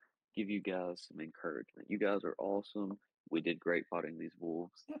want to give you guys some encouragement. You guys are awesome. We did great fighting these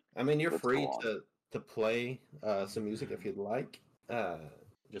wolves. I mean, you're Let's free talk. to play some music if you'd like.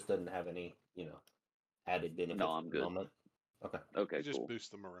 Just doesn't have any, added benefits No, at I'm the good. moment. Okay. Okay, It just cool. boosts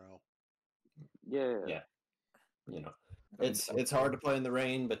the morale. Yeah. Yeah. It's hard to play in the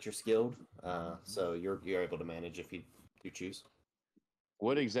rain, but you're skilled. So you're able to manage if you choose.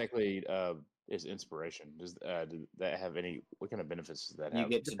 What exactly is inspiration? Does that have any? What kind of benefits does that You have?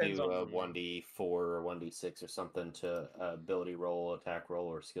 get to Depends do a on- 1d4 or 1d6 or something to ability roll, attack roll,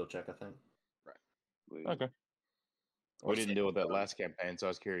 or skill check, I think. We- Okay. Or We didn't deal with that saving last campaign, so I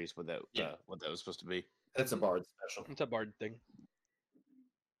was curious what that Yeah. what that was supposed to be. throw. It's a bard special. It's a bard thing.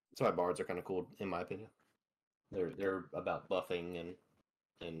 That's why bards are kind of cool, in my opinion. They're about buffing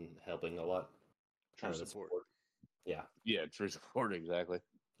and helping a lot. True Kind of the support. Yeah. Yeah, true support exactly.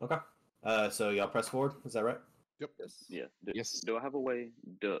 Okay. So y'all press forward. Is that right? Yep. Yes. Yeah. Yes. Do I have a way?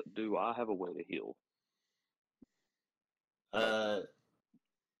 Do I have a way to heal? Do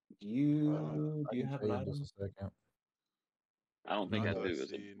you I can have show an you in item? just a second. I don't think I No, do let's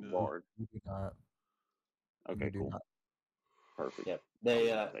as a see, no. bard. You do not. Okay, You do cool. not. Perfect. Yep. I'm They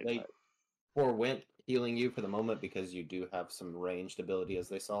gonna save they that. forewent healing you for the moment because you do have some ranged ability, as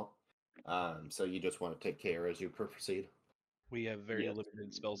they saw. So you just want to take care as you proceed. We have very Yes.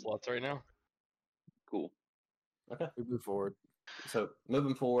 limited spell slots right now. Cool. Okay. We move forward. So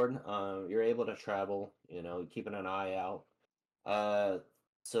moving forward, you're able to travel. Keeping an eye out.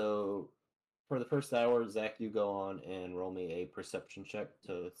 So for the first hour, Zach, you go on and roll me a perception check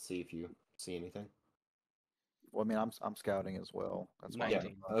to see if you see anything. Well, I mean, I'm scouting as well. That's why.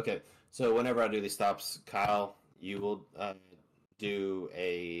 19. Okay. So whenever I do these stops, Kyle, you will do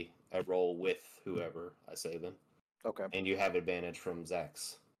a roll with whoever I say then, Okay. and you have advantage from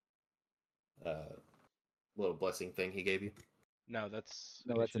Zach's little blessing thing he gave you. No, that's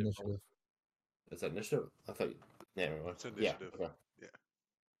No, that's roll. initiative. Is that initiative? I thought. Yeah. Never mind. It's initiative. Yeah. Okay. Yeah.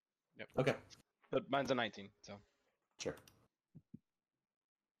 Yep. Okay. But mine's a 19, so Sure.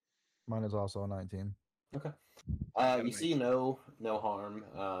 Mine is also a 19. Okay. got a You see no harm.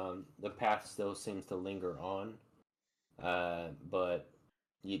 The path still seems to linger on, but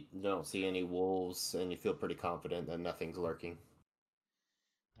you don't see any wolves, and you feel pretty confident that nothing's lurking.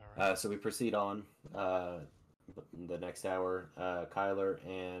 all right. So we proceed on. The next hour, Kyler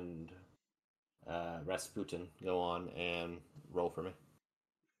and Rasputin go on and roll for me.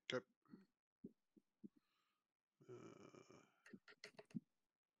 Okay.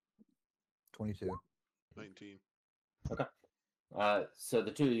 22. 19. Okay. So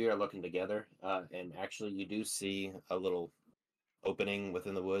the two of you are looking together, and actually you do see a little opening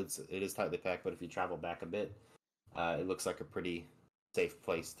within the woods. It is tightly packed, but if you travel back a bit, it looks like a pretty safe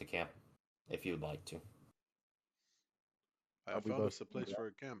place to camp if you would like to. I We found both us a place yeah. for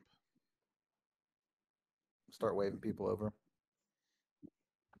a camp. Start waving people over.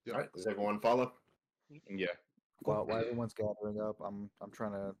 Yep. All right, does everyone follow? Yeah. Cool. While everyone's gathering up, I'm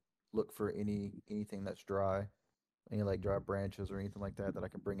trying to look for anything that's dry, any like dry branches or anything like that I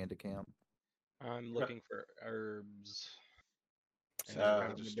can bring into camp. I'm looking for herbs and Same, any I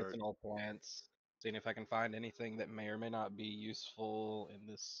kind of just start. medicinal plants, seeing if I can find anything that may or may not be useful in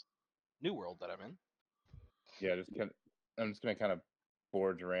this new world that I'm in. Yeah. I'm just gonna kind of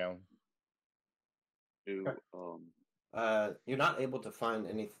forge around. Do You're not able to find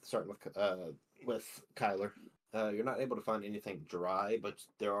any. Starting with Kyler, you're not able to find anything dry, but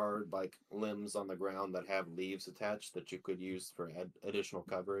there are like limbs on the ground that have leaves attached that you could use for additional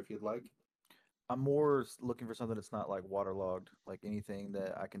cover if you'd like. I'm more looking for something that's not like waterlogged, like anything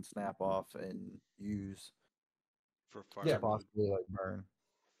that I can snap off and use For to Yeah. firewood. possibly like burn.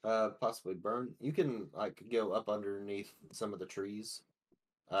 Possibly burn. You can like go up underneath some of the trees.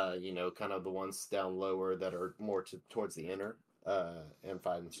 Kind of the ones down lower that are more towards the inner, and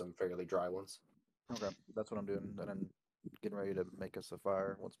find some fairly dry ones. Okay, that's what I'm doing. Then I'm getting ready to make us a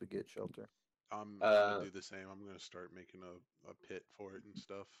fire once we get shelter. I'm gonna do the same. I'm gonna start making a pit for it and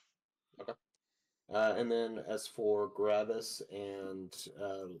stuff. Okay. And then as for Gravis and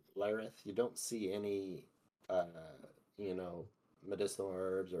Lareth, you don't see any, uh, medicinal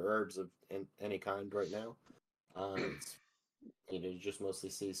herbs or herbs of any kind right now. It's, you just mostly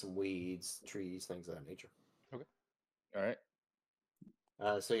see some weeds, trees, things of that nature. Okay. All right.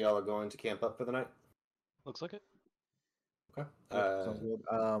 So y'all are going to camp up for the night? Looks like it. Okay. Yep, sounds good.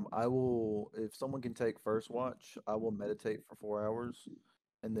 I will, if someone can take first watch, I will meditate for 4 hours,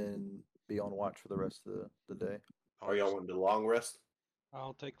 and then be on watch for the rest of the day. Are y'all wanting to long rest?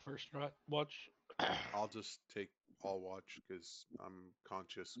 I'll take first watch. I'll just take all watch because I'm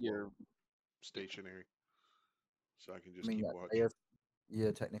conscious. You're Well, stationary, so I can I just mean, keep I watch. guess,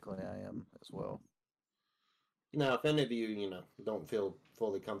 yeah, technically I am as well. Now, if any of you, don't feel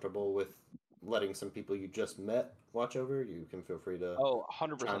fully comfortable with letting some people you just met watch over, you can feel free to Oh,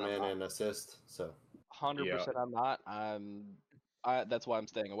 100% chime I'm in not. and assist. So, 100% I'm not. That's why I'm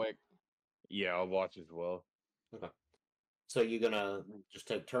staying awake. Yeah, I'll watch as well. okay. So you gonna just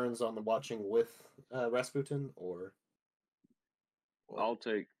take turns on the watching with Rasputin, or I'll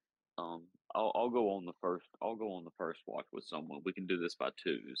take I'll go on the first watch with someone. We can do this by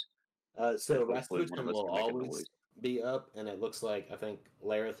twos. so Hopefully one of Rasputin us will can make a always noise. be up, and it looks like I think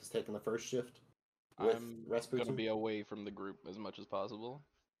Lareth has taken the first shift with I'm Rasputin. gonna be away from the group as much as possible.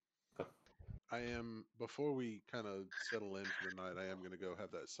 I am before we kind of settle in for the night. I am gonna go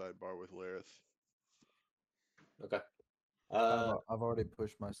have that sidebar with Lareth. Okay. I've already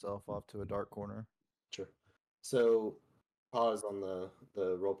pushed myself off to a dark corner. Sure. So pause on the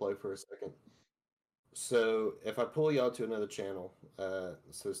roleplay for a second. So if I pull y'all to another channel, so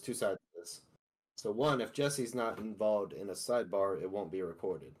there's two sides to this. So one, if Jesse's not involved in a sidebar, it won't be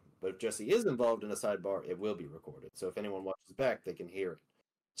recorded. But if Jesse is involved in a sidebar, it will be recorded. So if anyone watches back, they can hear it.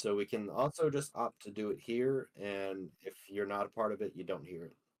 So we can also just opt to do it here, and if you're not a part of it, you don't hear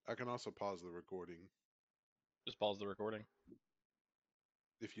it. I can also pause the recording Just pause the recording.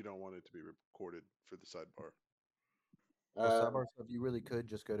 if you don't want it to be recorded for the sidebar. For sidebar stuff, you really could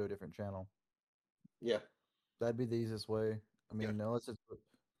just go to a different channel. Yeah. That'd be the easiest way. I mean, Yeah. unless it's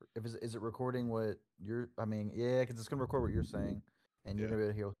is it recording what you're? I mean, yeah, because it's gonna record what you're saying, and you're Yeah.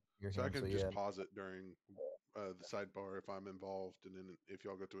 gonna be able to hear So him. I can So just yeah, pause it during the sidebar if I'm involved, and then if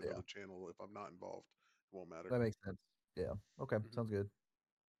y'all go to another channel, if I'm not involved, it won't matter. that makes sense. Yeah. Okay, sounds good.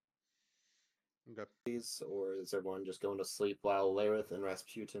 Okay. Please, or is everyone just going to sleep while Lareth and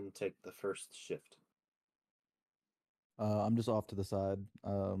Rasputin take the first shift? I'm just off to the side.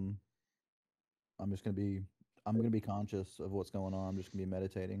 I'm gonna be conscious of what's going on. I'm just gonna be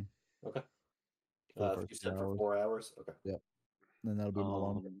meditating. Okay. For the first You said 4 for hours. 4 hours? Okay. Yep. And then that'll be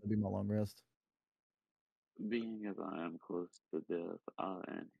my long rest. Being as I am close to death,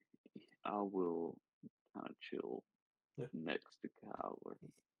 I will kind of chill Yeah. next to Kyler.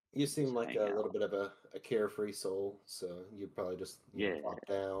 You seem Just like hang a out. little bit of a carefree soul, so you'd probably just Yeah. plop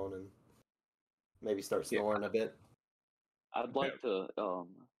down and maybe start Yeah. snoring a bit. I'd like to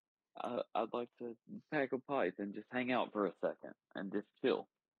I'd like to pack a pipe and just hang out for a second and just chill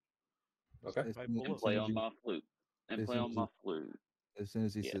Okay. As Pipe soon- full and of- play on my flute and as play soon on as my he- flute. As soon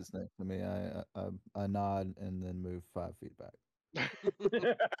as he Yeah. sits next to me, I nod and then move 5 feet back.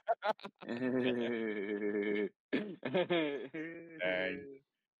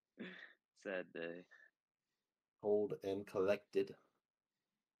 Sad day. Hold and collected.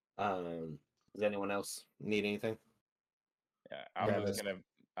 Does anyone else need anything? Yeah, Travis?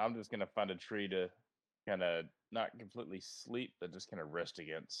 I'm just gonna find a tree to kind of not completely sleep, but just kind of rest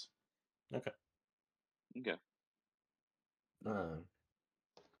against. Okay. Okay. Um,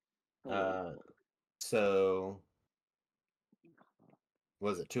 Uh, so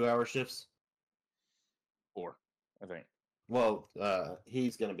was it 2 hour shifts? 4, I think. Well,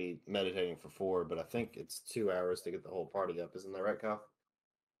 he's going to be meditating for 4, but I think it's 2 hours to get the whole party up. Isn't that right, Kyle?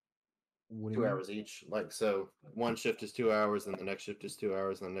 What do Two you mean? hours each. Like, so one shift is 2 hours, and the next shift is 2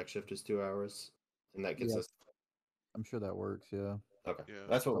 hours, and the next shift is 2 hours. And that gets Yeah. us. I'm sure that works. Yeah. Okay. Yeah.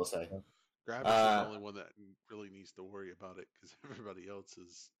 That's what we'll say. Gravis is the only one that really needs to worry about it because everybody else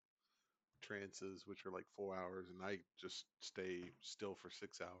is trances, which are like 4 hours, and I just stay still for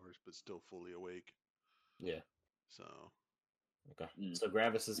 6 hours, but still fully awake. Yeah. So. Okay. So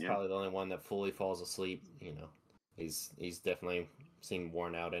Gravis is Yeah. probably the only one that fully falls asleep. You know, he's definitely seemed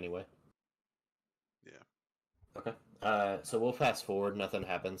worn out anyway. Yeah. Okay. So we'll fast forward. Nothing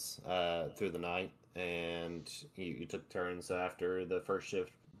happens through the night, and you took turns after the first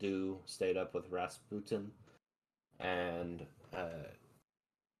shift. Dew stayed up with Rasputin, and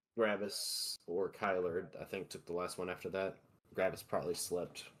Gravis or Kyler, I think, took the last one after that. Gravis probably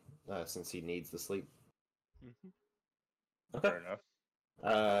slept since he needs the sleep. Mm-hmm. Okay. Fair enough.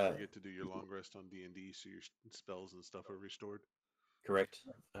 Don't forget to do your long rest on D&D so your spells and stuff are restored. Correct.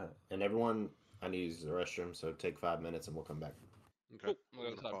 And everyone, I need to use the restroom, so take 5 minutes and we'll come back. Okay. Cool. I'm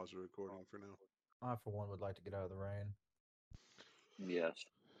going to pause the recording for now. I, for one, would like to get out of the rain. Yes.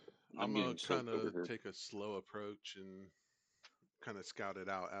 I'm going getting to soaked kind over of here. take a slow approach and kind of scout it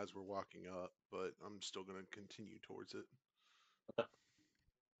out as we're walking up, but I'm still going to continue towards it.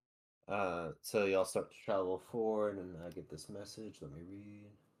 So y'all start to travel forward, and I get this message. Let me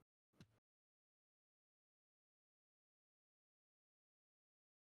read.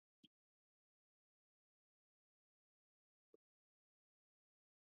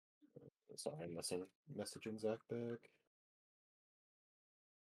 Sorry, I'm messaging Zach back.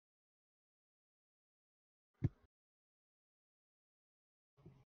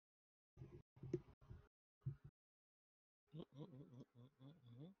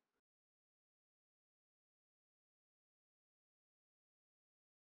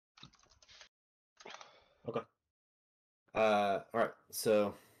 Okay. All right.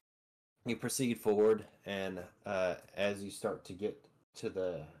 So you proceed forward, and as you start to get to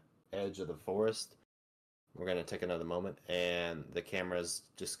the edge of the forest, we're going to take another moment, and the camera's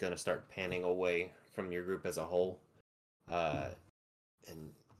just going to start panning away from your group as a whole. And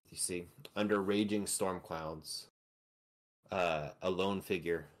you see, under raging storm clouds, a lone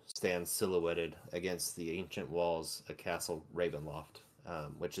figure stands silhouetted against the ancient walls of Castle Ravenloft,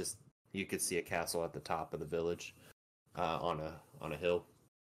 which is, you could see a castle at the top of the village on a hill.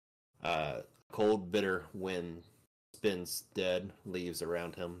 Cold, bitter wind spins dead leaves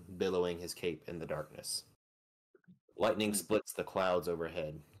around him, billowing his cape in the darkness. Lightning splits the clouds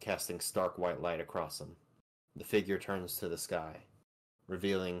overhead, casting stark white light across them. The figure turns to the sky,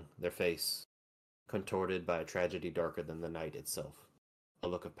 revealing their face, contorted by a tragedy darker than the night itself, a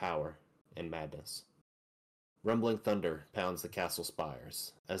look of power and madness. Rumbling thunder pounds the castle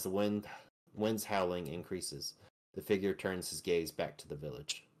spires. As the wind's howling increases, the figure turns his gaze back to the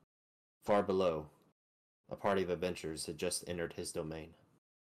village. Far below, a party of adventurers had just entered his domain.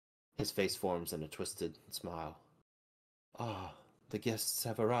 His face forms in a twisted smile. Ah, the guests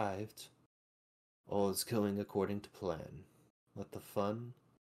have arrived. All is going according to plan. Let the fun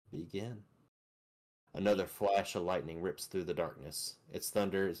begin. Another flash of lightning rips through the darkness, its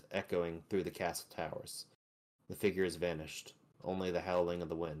thunder echoing through the castle towers. The figure has vanished. Only the howling of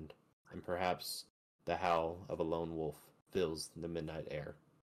the wind, and perhaps the howl of a lone wolf, fills the midnight air.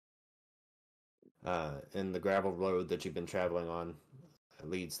 In the gravel road that you've been traveling on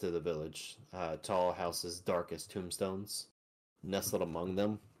leads to the village. Tall houses dark as tombstones. Nestled among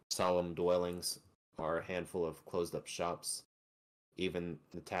them, solemn dwellings are a handful of closed-up shops. Even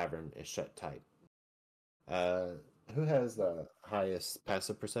the tavern is shut tight. Who has the highest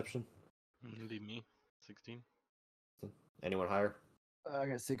passive perception? It'd be me. 16. Anyone higher? I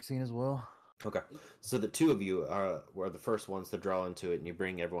got 16 as well. Okay. So the two of you were the first ones to draw into it, and you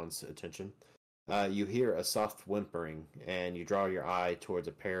bring everyone's attention. You hear a soft whimpering, and you draw your eye towards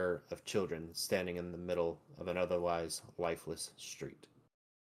a pair of children standing in the middle of an otherwise lifeless street.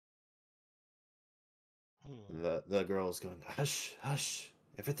 The girl's going, hush, hush,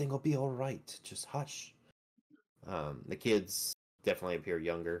 everything will be all right, just hush. The kids definitely appear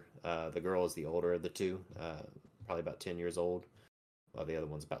younger. The girl is the older of the two, probably about 10 years old, while the other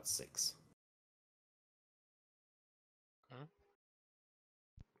one's about 6. Huh?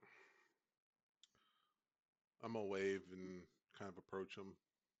 I'm gonna wave and kind of approach them.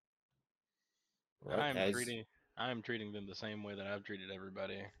 Right? I'm treating them the same way that I've treated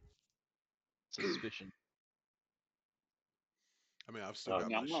everybody. Suspicion. I mean, I've still Oh,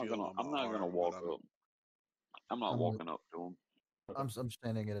 got Yeah, my shield on my I'm not gonna arm, walk but up. I'm not I'm walking up to him. Okay. I'm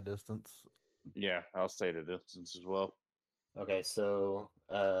standing at a distance. Yeah, I'll stay at a distance as well. Okay, so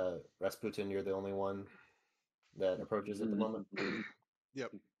Rasputin, you're the only one that approaches at the moment.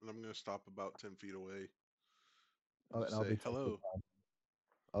 Yep. And I'm gonna stop about 10 feet away. And Just I'll say be 10 feet hello. behind.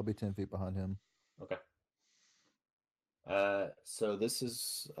 I'll be 10 feet behind him. Okay. So this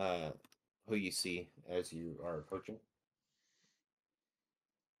is who you see as you are approaching.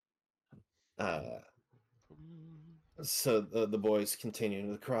 So the boys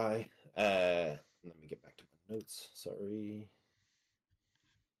continue to cry. Let me get back to my notes. Sorry.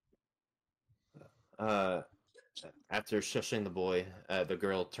 Uh, After shushing the boy, the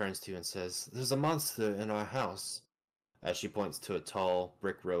girl turns to you and says, "There's a monster in our house." As she points to a tall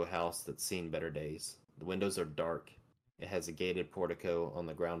brick row house that's seen better days. The windows are dark. It has a gated portico on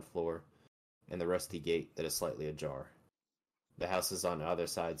the ground floor and the rusty gate that is slightly ajar. The houses on either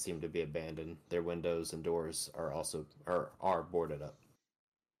side seem to be abandoned. Their windows and doors are boarded up.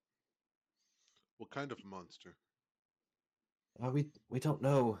 What kind of monster? We don't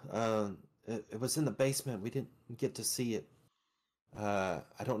know. It was in the basement. We didn't get to see it. I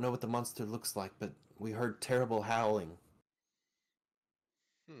don't know what the monster looks like, but we heard terrible howling.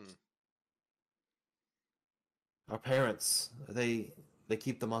 Hmm. Our parents, they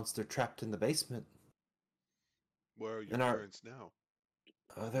keep the monster trapped in the basement. Where are your And parents now?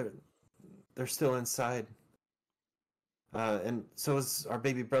 they're still inside. And so is our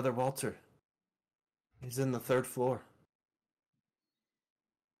baby brother Walter. He's in the third floor.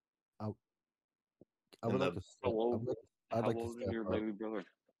 I would And like the to. Step, I'd How like to old is step your up. baby brother?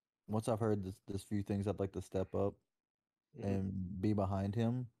 Once I've heard this few things, I'd like to step up Mhm. and be behind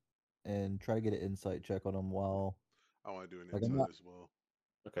him and try to get an insight check on him while I want to do an like I'm insight not. as well.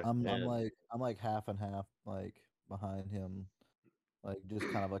 Okay. I'm And like half and half like behind him, like just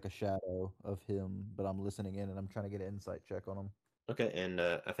kind of like a shadow of him, but I'm listening in and I'm trying to get an insight check on him. okay, and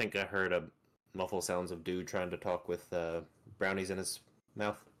I think I heard a muffled sounds of dude trying to talk with brownies in his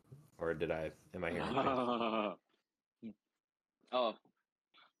mouth, or did I? Am I hearing things? Oh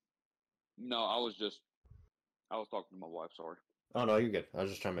no, I was talking to my wife. Sorry. Oh no, you're good. I was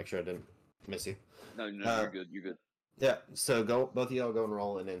just trying to make sure I didn't miss you. No, no, Uh, you're good. You're good. yeah. So both of y'all go and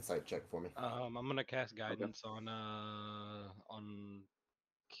roll an insight check for me. I'm gonna cast guidance on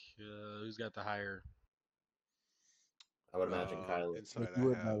who's got the higher. I would imagine Kyler. Inside, You I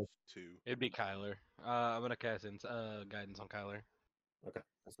would have know. 2. It'd be Kyler. I'm gonna cast guidance on Kyler. Okay.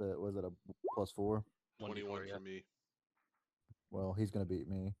 Was it a +4? 21 1d4, yeah. for me. Well, he's gonna beat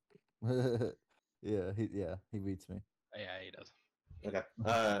me. Yeah, he beats me. Yeah, he does. Okay.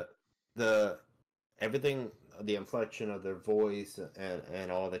 The everything, the inflection of their voice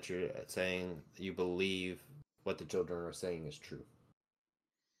and all that you're saying, you believe what the children are saying is true.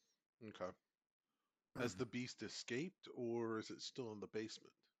 Okay. Has the beast escaped, or is it still in the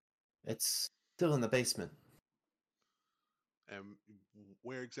basement? It's still in the basement. And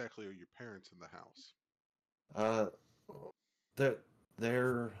where exactly are your parents in the house? Uh,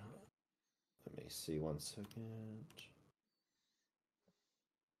 they're. Let me see 1 second.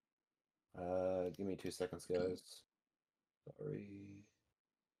 Give me 2 seconds, guys. Sorry.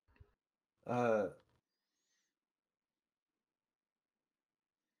 I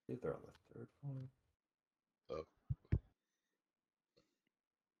think they're on the third floor.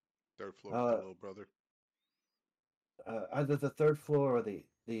 Third floor with the little brother. Either the third floor or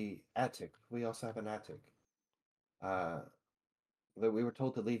the attic. We also have an attic. That we were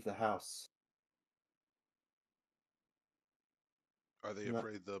told to leave the house. Are they No,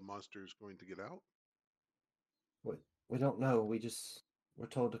 afraid the monster's going to get out? we, we don't know. We're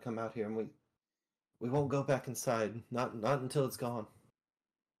told to come out here, and we won't go back inside. Not until it's gone.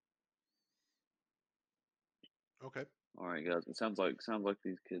 Okay. All right, guys. It sounds like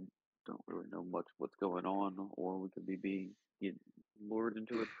these kids don't really know much what's going on, or we could be being get lured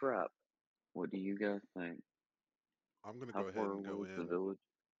into a trap. What do you guys think? I'm going to How go ahead far and go away is the in. village?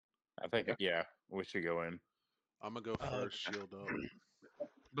 I think Okay. yeah, we should go in. I'm going to go first, shield up.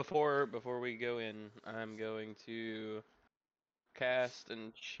 Before we go in, I'm going to cast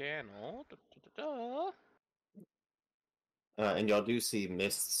and channel. And y'all do see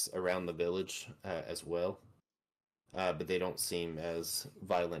mists around the village as well, but they don't seem as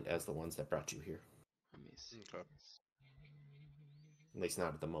violent as the ones that brought you here. Let me see. Okay. At least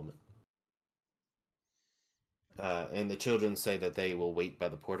not at the moment. And the children say that they will wait by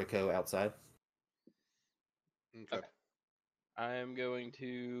the portico outside. Okay. I am going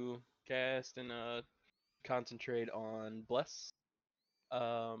to cast and concentrate on bless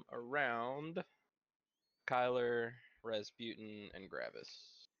around Kyler Rasputin, and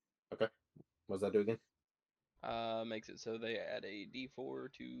Gravis. Okay. What does that do again? Makes it so they add a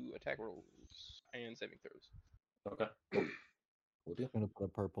D4 to attack rolls and saving throws. Okay. Cool. We'll do. I'm gonna put a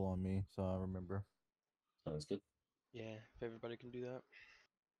purple on me, so I remember. Sounds good. Yeah, if everybody can do that.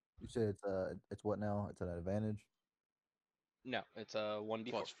 You said it's what now? It's an advantage. No, it's a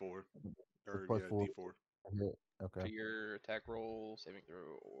 1d4 +4. Or plus yeah, 4. D4. Hit. Okay. to your attack roll, saving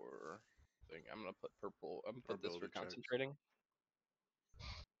throw, or thing. I'm gonna put purple. I'm gonna Or put this for ability checks. concentrating.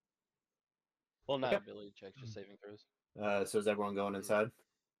 Well, not Okay. ability checks, just saving throws. So is everyone going inside?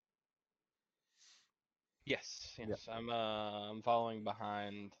 Yes, yes. Yeah. I'm following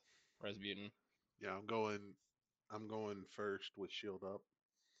behind Rasputin. Yeah, I'm going first with shield up.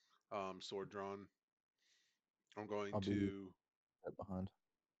 Sword drawn. I'm going I'll be to, right behind.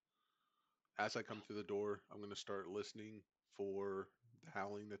 as I come through the door, I'm going to start listening for the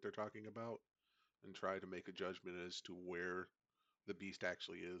howling that they're talking about and try to make a judgment as to where the beast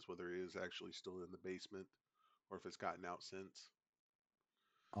actually is, whether it is actually still in the basement or if it's gotten out since.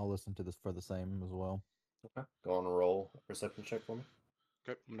 I'll listen to this for the same as well. Okay. Go on and roll a perception check for me.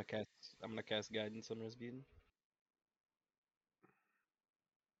 Okay. I'm gonna cast guidance on Rasputin.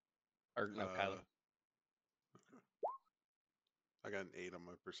 Or no, Kyler. Okay. I got an 8 on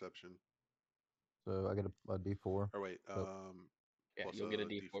my perception. So I get a D4. Or wait, Yeah, plus you'll get a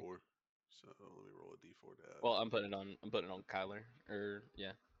D4. D4. So let me roll a D4 to add. Well, I'm putting it on Kyler. Or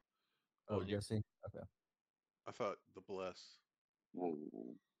yeah. Oh, on you. Jesse. Okay. I thought the bless. Whoa,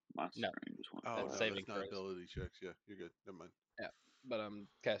 my No. screen just went Oh That's no, black. saving that's not throws. ability checks. Yeah, you're good. Never mind. Yeah, but I'm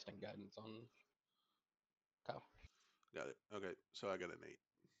casting guidance on Kyle. Got it. Okay, so I got an 8.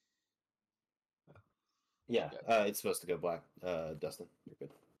 Yeah. Okay. It's supposed to go black. Dustin, you're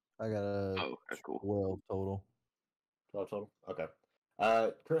good. I got a Oh, okay, cool. 12 total. 12 total. Okay.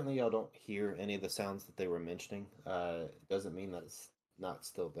 Currently, y'all don't hear any of the sounds that they were mentioning. It doesn't mean that it's not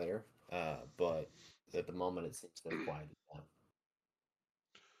still there. But at the moment, it seems to have quieted down.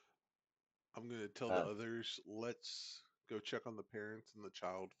 I'm gonna tell the others, let's go check on the parents and the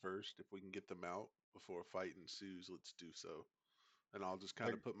child first. If we can get them out before a fight ensues, let's do so. And I'll just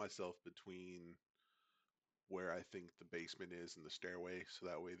kind of put myself between where I think the basement is and the stairway, so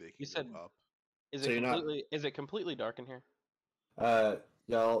that way they can You go said, up. is So it you're not- completely is it completely dark in here?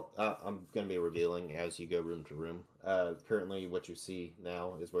 Y'all, I'm going to be revealing as you go room to room. Currently, what you see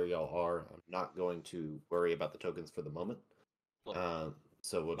now is where y'all are. I'm not going to worry about the tokens for the moment. Well,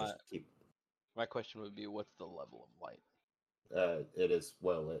 So we'll just keep. My question would be, what's the level of light? It is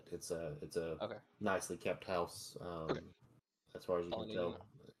well lit. It's a Okay. nicely kept house. Okay. As far as you All I can need to tell, know.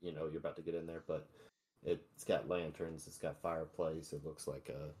 you know you're about to get in there, but it's got lanterns. It's got fireplace. It looks like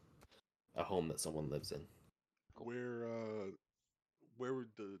a home that someone lives in. Cool. Where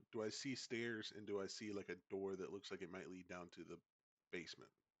would do I see stairs and do I see like a door that looks like it might lead down to the basement?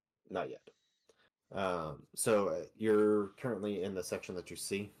 Not yet. So you're currently in the section that you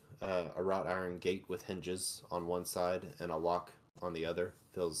see. A wrought iron gate with hinges on one side and a lock on the other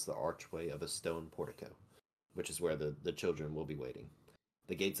fills the archway of a stone portico, which is where the children will be waiting.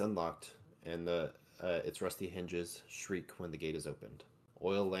 The gate's unlocked, and its rusty hinges shriek when the gate is opened.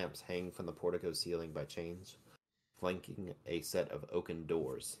 Oil lamps hang from the portico ceiling by chains, flanking a set of oaken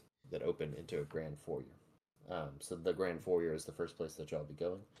doors that open into a grand foyer. So the grand foyer is the first place that y'all be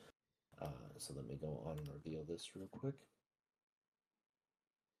going. So let me go on and reveal this real quick.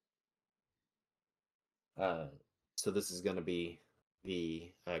 So this is going to be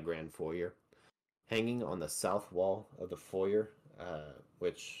the grand foyer. Hanging on the south wall of the foyer,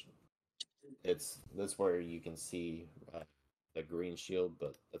 which that's where you can see the green shield,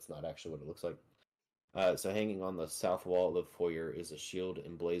 but that's not actually what it looks like. So hanging on the south wall of the foyer is a shield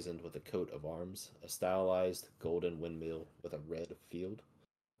emblazoned with a coat of arms, a stylized golden windmill with a red field.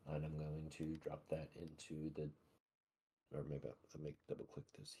 And I'm going to drop that into the, or maybe I'll make double click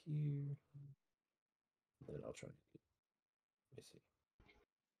this here. And then I'll try. Let me see.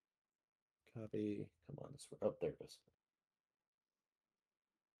 Copy. Come on, this. Oh, there it goes.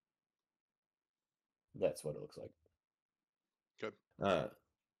 That's what it looks like. Good.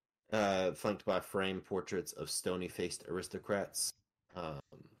 Flanked by framed portraits of stony-faced aristocrats,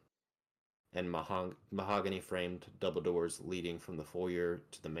 and mahogany-framed double doors leading from the foyer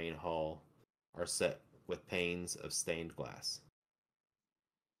to the main hall are set with panes of stained glass.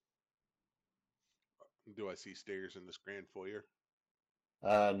 Do I see stairs in this grand foyer?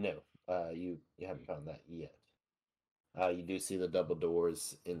 No, you haven't found that yet. You do see the double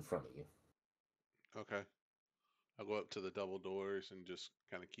doors in front of you. Okay. I'll go up to the double doors and just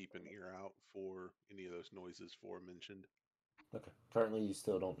kind of keep an ear out for any of those noises aforementioned. Okay. Currently, you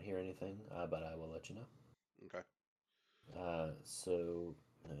still don't hear anything, but I will let you know. Okay. So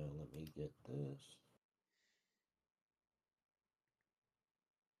let me get this.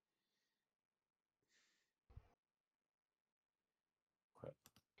 Crap.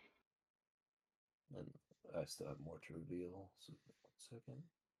 And I still have more to reveal. So 1 second.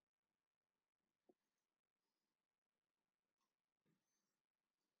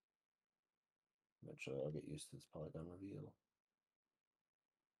 Eventually, I'll get used to this polygon reveal.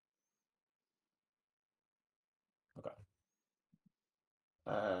 Okay.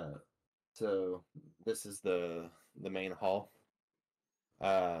 So this is the main hall.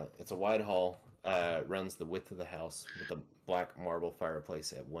 It's a wide hall. Runs the width of the house with a black marble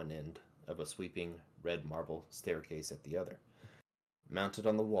fireplace at one end of a sweeping red marble staircase at the other. Mounted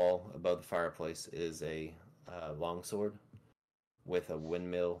on the wall above the fireplace is a longsword with a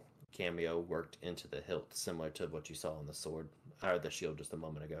windmill cameo worked into the hilt, similar to what you saw on the sword or the shield just a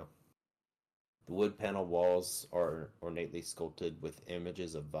moment ago. The wood panel walls are ornately sculpted with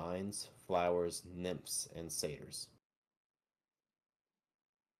images of vines, flowers, nymphs, and satyrs.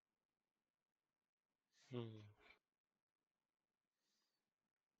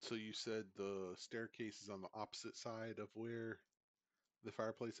 So you said the staircase is on the opposite side of where the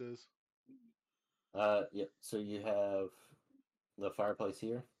fireplace is? Yeah, so you have the fireplace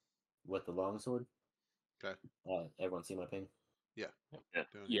here with the longsword. Okay. Everyone see my ping? Yeah. Yeah.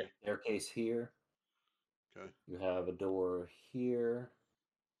 Down Yeah. here. Staircase here. Okay. You have a door here.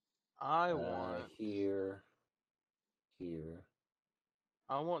 I want here, here,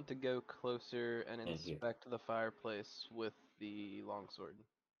 I want to go closer and and here. inspect the fireplace with the longsword.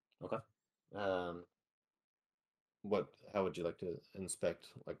 Okay. What? How would you like to inspect?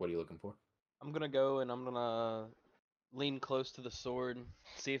 Like, what are you looking for? I'm gonna go and I'm gonna lean close to the sword,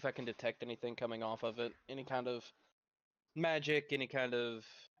 see if I can detect anything coming off of it, any kind of magic, any kind of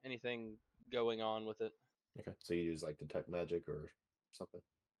anything going on with it. Okay. So you use like detect magic or something,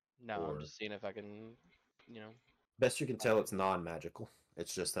 No, I'm or just seeing if I can, you know, best you can tell, it's non-magical.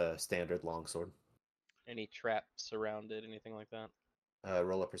 It's just a standard longsword. any traps around it, anything like that.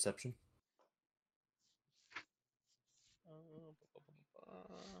 Roll a perception.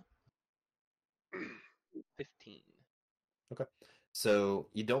 15. Okay. So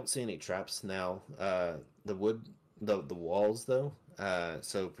you don't see any traps now. The wood, the walls though.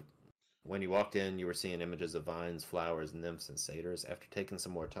 So when you walked in, you were seeing images of vines, flowers, nymphs, and satyrs. After taking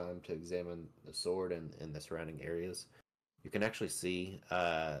some more time to examine the sword and the surrounding areas, you can actually see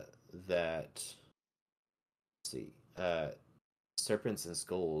that. Let's see, serpents and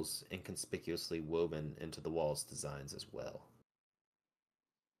skulls inconspicuously woven into the walls' designs as well.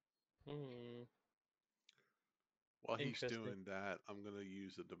 Hmm. While he's Interesting. doing that, I'm going to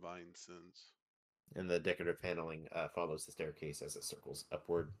use a divine sense. And the decorative paneling follows the staircase as it circles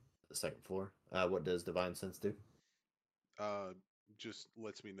upward to the second floor. What does Divine Sense do? Just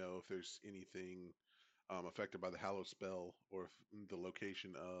lets me know if there's anything affected by the Hallow spell or if the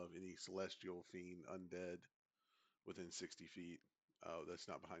location of any celestial fiend undead within 60 feet. That's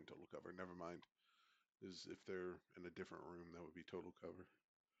not behind total cover. Never mind. Is if they're in a different room, that would be total cover.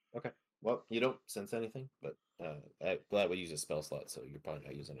 Okay. Well, you don't sense anything, but that would use a spell slot, so you're probably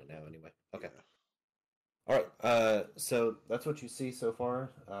not using it now anyway. Okay. Yeah. All right. So that's what you see so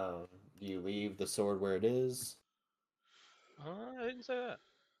far. Do you leave the sword where it is? I didn't say that.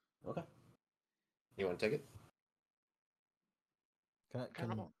 Okay. You want to take it?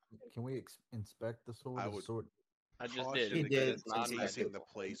 Can we inspect the sword? I Is the would sword? I just caution did. He It said did it's against inspect casing it. the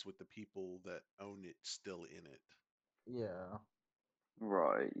place with the people that own it still in it. Yeah.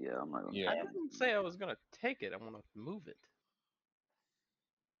 Right. Yeah. I'm not gonna. Yeah. I didn't say I was gonna take it. I want to move it.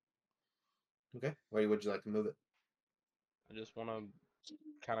 Okay. Where would you like to move it? I just want to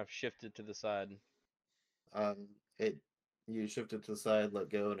kind of shift it to the side. Um, it you shift it to the side, let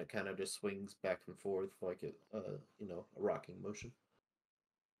go, and it kind of just swings back and forth like a rocking motion.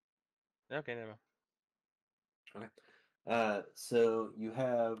 Okay, never mind. Okay. So you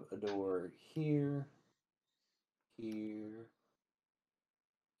have a door here, here,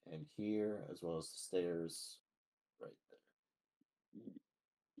 and here, as well as the stairs right there.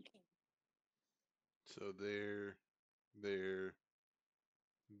 So there, there,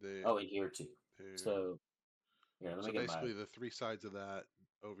 Oh, and here too. there. So here, let So me get my. basically, the three sides of that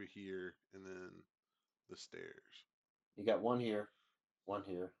over here, and then the stairs. You got one here,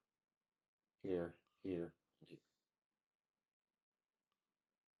 here, here, here.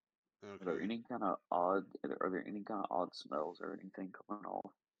 Are there Okay. any kind of odd? Are there any kind of odd smells or anything coming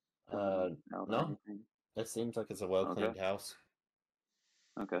off the room out or No, anything? it seems like it's a well Okay. cleaned house.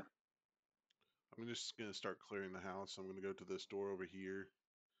 Okay. I'm just gonna start clearing the house. I'm gonna go to this door over here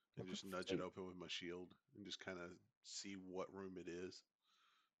and Okay. just nudge So it open with my shield and just kind of see what room it is?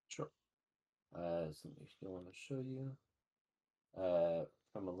 Sure. So let me go on to show you.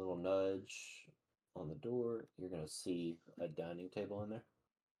 From a little nudge on the door, you're going to see a dining table in there.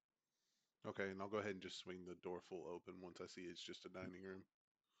 Okay, and I'll go ahead and just swing the door full open once I see it's just a dining room.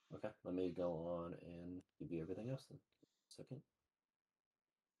 Okay, let me go on and give you everything else then. Second.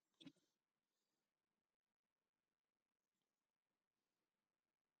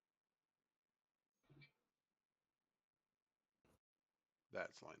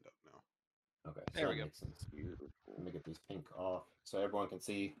 That's lined up now. Okay, so There we that go. makes sense. Beautiful. Let me get these pink off so everyone can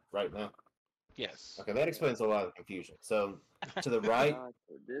see right now. Yes. Okay, that explains a lot of the confusion. So to the right,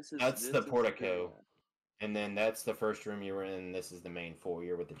 Gotcha. that's the portico, yeah. and then that's the first room you were in. And this is the main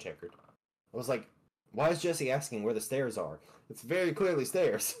foyer with the checkered. I was like, why is Jesse asking where the stairs are? It's very clearly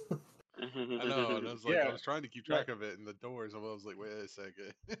stairs. I know, and I was like, Yeah, I was trying to keep track of it in the doors, and I was like, wait a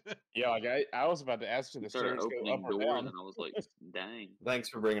second. yeah. Like I was about to ask you, You the started stairs go up opening or doors, down? and I was like, dang. Thanks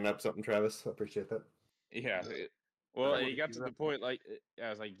for bringing up something, Travis. I appreciate that. Yeah. Well, Okay. it got to the point like I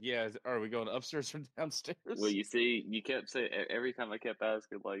was like, yeah, are we going upstairs or downstairs? Well, you see, you kept saying every time I kept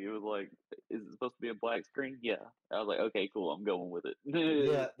asking, like it was like, is it supposed to be a black screen? Yeah. I was like, okay, cool, I'm going with it.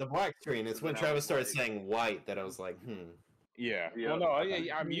 Yeah, the black screen. It's And when then I Travis was started like, saying white that I was like, Yeah. Well, yep. no,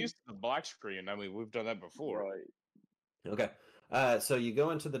 Okay. I'm used to the black screen. I mean, we've done that before. Right. Okay. So you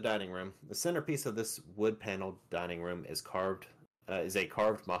go into the dining room. The centerpiece of this wood-paneled dining room is a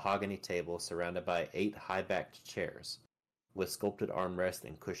carved mahogany table surrounded by 8 high-backed chairs, with sculpted armrests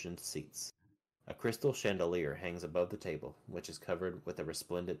and cushioned seats. A crystal chandelier hangs above the table, which is covered with a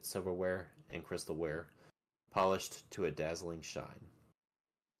resplendent silverware and crystalware, polished to a dazzling shine.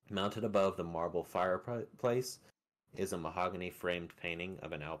 Mounted above the marble fireplace is a mahogany-framed painting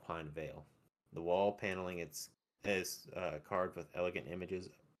of an alpine vale. The wall paneling is carved with elegant images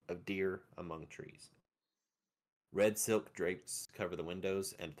of deer among trees. Red silk drapes cover the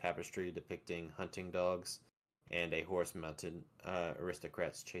windows, and a tapestry depicting hunting dogs and a horse-mounted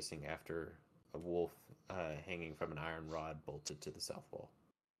aristocrats chasing after a wolf hanging from an iron rod bolted to the south wall.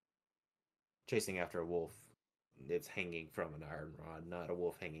 Chasing after a wolf, it's hanging from an iron rod, not a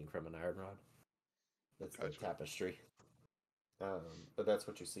wolf hanging from an iron rod. That's Gotcha. the tapestry. But that's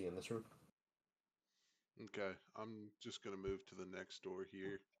what you see in this room. Okay, I'm just gonna move to the next door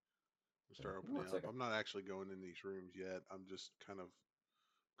here and start opening One up. second. I'm not actually going in these rooms yet. I'm just kind of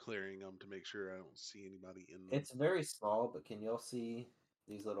clearing them to make sure I don't see anybody in them. It's very small, but can y'all see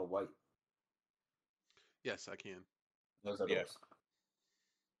these little white? Yes, I can. Those are Yeah. doors.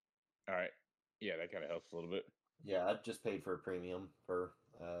 All right. Yeah, that kind of helps a little bit. Yeah, I just paid for a premium for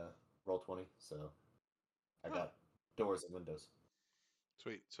Roll20, so I Oh. got doors and windows.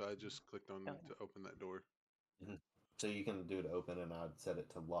 Sweet. So I just clicked on to open that door. So you can do it open, and I'd set it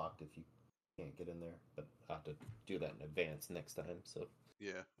to locked if you can't get in there. But I have to do that in advance next time. So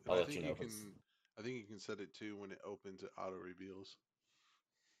Yeah, and I'll I let think you know you if it's... can. I think you can set it to when it opens. It auto reveals.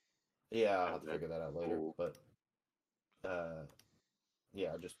 Yeah, I'll have to That's figure that out later. cool. But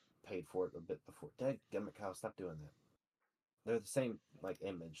yeah, I just paid for it a bit before. Dadgummit, Kyle, stop doing that. They're the same like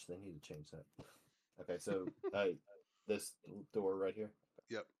image. They need to change that. Okay, so this door right here.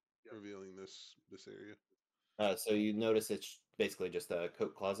 Yep, revealing this area. So you notice it's basically just a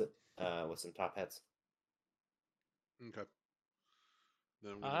coat closet with some top hats. Okay.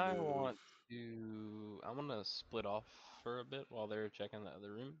 Then I'm I gonna move. want to split off for a bit while they're checking the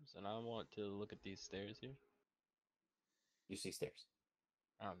other rooms, and I want to look at these stairs here. You see stairs.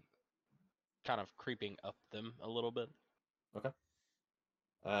 Kind of creeping up them a little bit. Okay.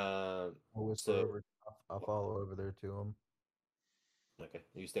 I'll whisper So over. I'll follow over there to him. okay,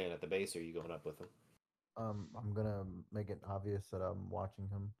 are you staying at the base, or are you going up with him? I'm gonna make it obvious that I'm watching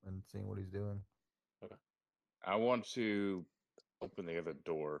him and seeing what he's doing. Okay. I want to open the other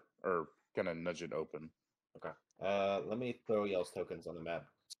door or kind of nudge it open. Okay. Let me throw y'all's tokens on the map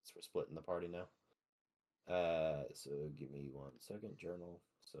since we're splitting the party now. So give me 1 second. Journal.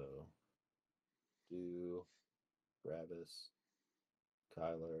 So do Gravis,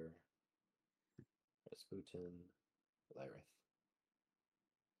 Kyler, Rasputin, Lareth.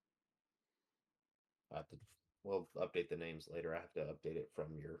 I have to. We'll update the names later. I have to update it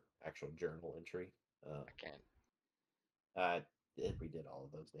from your actual journal entry. I can't. It redid all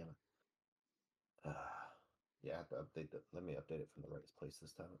of those. Damn it. Yeah, I have to update the. Let me update it from the right place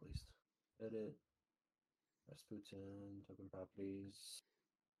this time at least. Edit. Rasputin token properties.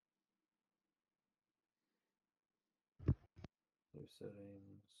 New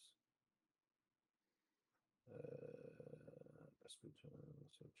settings. Rasputin.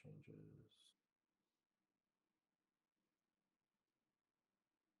 So changes.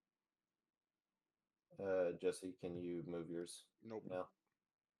 Jesse, can you move yours? Nope. No.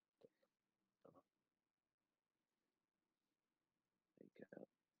 Take it out.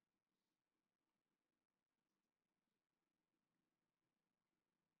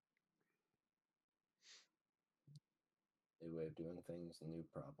 New way of doing things, new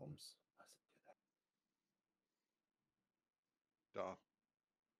problems. Why does it do that? Duh.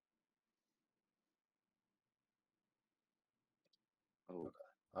 Oh, Okay.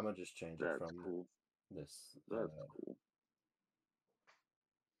 I'm gonna just change it that's from cool. this. That's cool.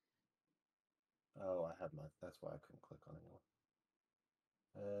 Oh, I have my. That's why I couldn't click on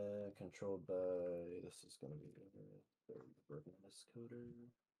anyone. Controlled by. This is gonna be the Verminous Coder.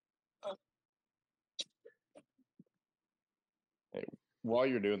 Hey, while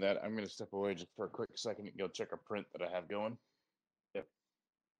you're doing that, I'm going to step away just for a quick second and go check a print that I have going. Yep.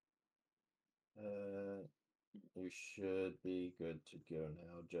 You should be good to go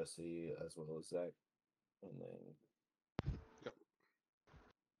now, Jesse, as well as Zach. And then. Yep.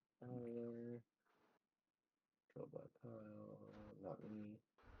 Controlled by Kyle, not me.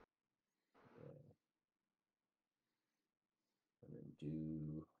 Yeah. And then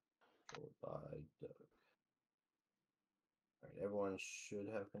do controlled by Doug. Alright, everyone should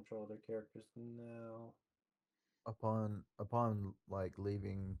have control of their characters now. Upon like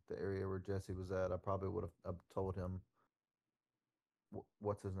leaving the area where Jesse was at, I probably would have told him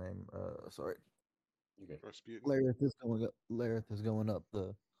what's his name. Sorry, You good? Rasputin. Lareth is going up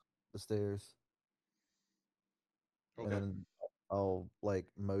the stairs, Okay. and then I'll like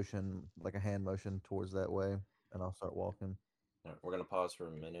motion like a hand motion towards that way, and I'll start walking. Alright, we're gonna pause for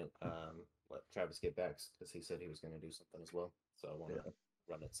a minute. Let Travis get back because he said he was gonna do something as well. So I want to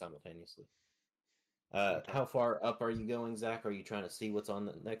run it simultaneously. Okay. How far up are you going, Zach? Are you trying to see what's on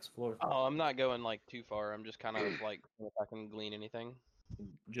the next floor? Oh, I'm not going like too far. I'm just kind of like if I can glean anything.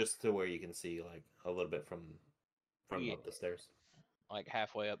 Just to where you can see like a little bit from Yeah. up the stairs. Like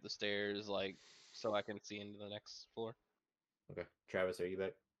halfway up the stairs, like so I can see into the next floor. Okay, Travis, are you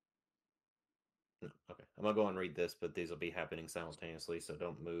back? No. Okay, I'm gonna go and read this, but these will be happening simultaneously, so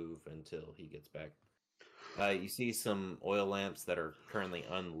don't move until he gets back. You see some oil lamps that are currently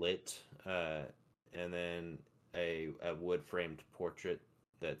unlit, and then a wood framed portrait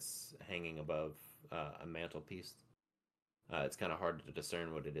that's hanging above a mantelpiece. It's kind of hard to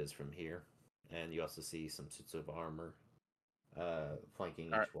discern what it is from here, and you also see some suits of armor flanking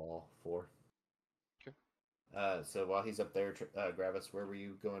each All right. wall. Four. Sure. So while he's up there, Gravis, where were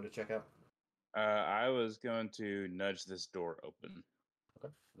you going to check out? I was going to nudge this door open.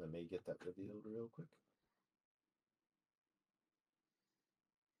 Okay, let me get that revealed real quick.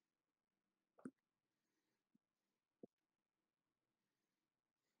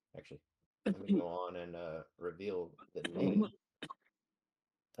 Actually, let me go on and reveal the name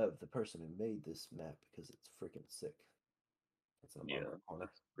of the person who made this map because it's freaking sick. It's in the bottom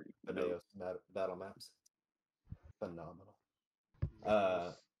corner. Pretty Beneos Battle Maps. Phenomenal.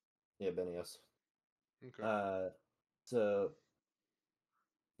 Beneos. Yeah, Beneos. Okay. So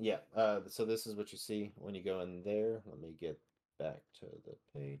yeah, so this is what you see when you go in there. Let me get back to the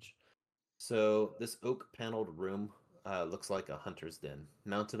page. So this oak paneled room looks like a hunter's den.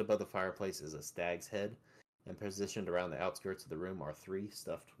 Mounted above the fireplace is a stag's head, and positioned around the outskirts of the room are 3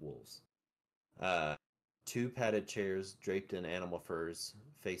 stuffed wolves. 2 padded chairs draped in animal furs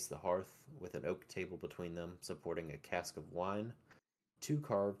face the hearth, with an oak table between them supporting a cask of wine, 2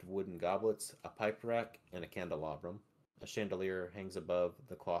 carved wooden goblets, a pipe rack, and a candelabrum. A chandelier hangs above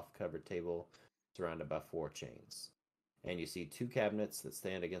the cloth-covered table, surrounded by 4 chains. And you see 2 cabinets that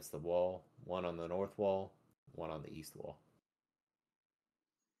stand against the wall, one on the north wall, one on the east wall.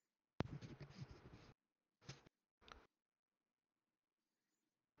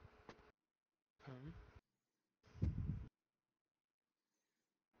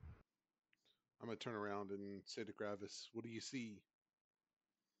 I'm gonna turn around and say to Gravis, "What do you see?"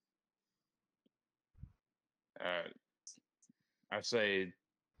 I say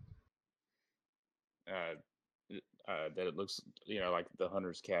that it looks, like the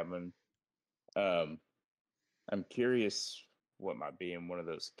hunter's cabin. I'm curious what might be in one of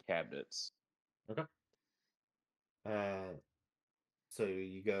those cabinets. Okay. So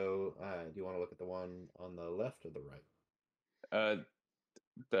you go. Do you want to look at the one on the left or the right?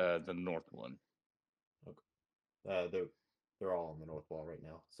 The north one. Okay. They're all on the north wall right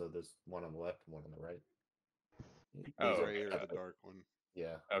now. So there's one on the left and one on the right. The Oh, gray or okay. the dark one?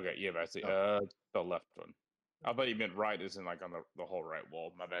 Yeah. Okay, yeah, but I see. Oh. The left one. I thought you meant right, as in like on the whole right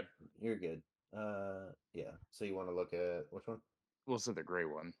wall. My bad. You're good. Yeah. So you want to look at which one? We'll say the gray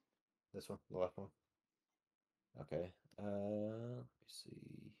one. This one, the left one. Okay. Let me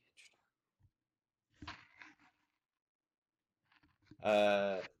see.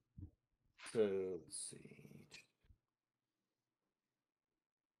 So let's see.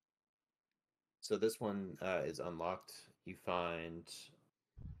 So this one is unlocked. You find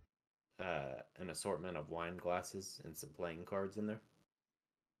an assortment of wine glasses and some playing cards in there.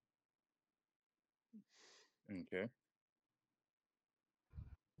 Okay.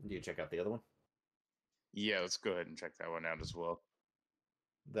 Do you check out the other one? Yeah, let's go ahead and check that one out as well.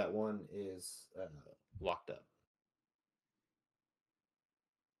 That one is locked up.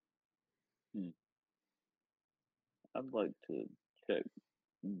 I'd like to check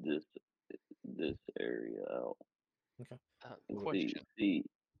this this area out Okay. and Question: see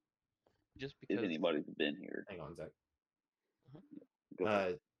just if because anybody's been here. Hang on, Zach. Go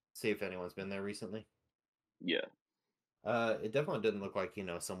ahead. See if anyone's been there recently. Yeah. It definitely didn't look like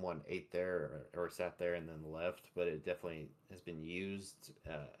someone ate there or sat there and then left, but it definitely has been used,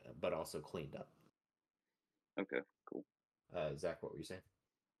 but also cleaned up. Okay. Cool. Zach, what were you saying?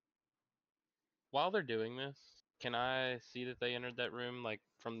 while they're doing this, can I see that they entered that room like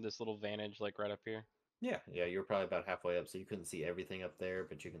from this little vantage, like right up here? Yeah, you're probably about halfway up, so you couldn't see everything up there,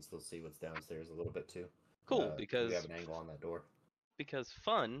 but you can still see what's downstairs a little bit too. Cool, We because have an angle on that door.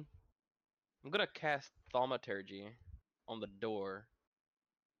 fun. I'm gonna cast thaumaturgy on the door,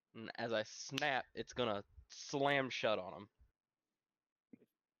 and as I snap, it's gonna slam shut on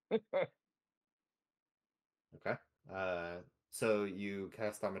them. Okay. So you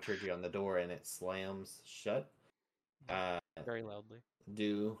cast thaumaturgy on the door and it slams shut. Very loudly.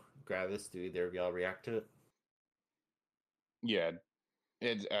 Gravis, do either of y'all react to it? Yeah,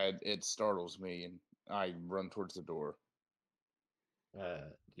 it startles me, and I run towards the door.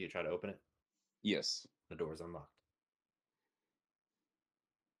 Do you try to open it? Yes. The door is unlocked.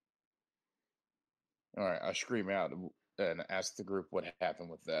 All right, I scream out and ask the group what happened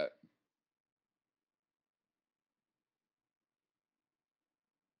with that.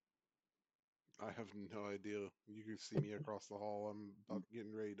 I have no idea. You can see me across the hall. I'm about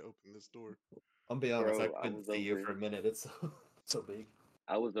getting ready to open this door. I'll be honest, Bro, I I couldn't was see you over for a minute. It's so big.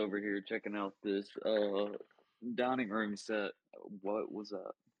 I was over here checking out this dining room set. What was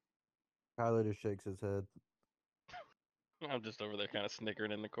that? Kyler just shakes his head. I'm just over there kind of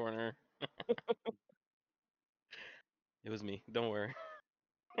snickering in the corner. It was me. Don't worry.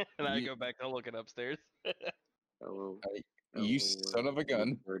 And I You, go back to looking upstairs. Hello. you Hello, son of a you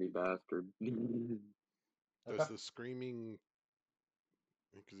gun. dirty bastard. Does the screaming,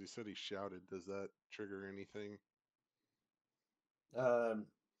 because he said he shouted, does that trigger anything?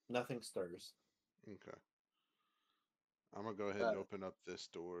 Nothing stirs. Okay. I'm going to go ahead and open up this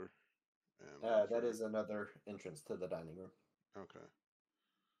door. And That is another entrance to the dining room. Okay.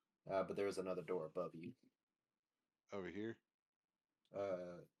 But there is another door above you. Over here?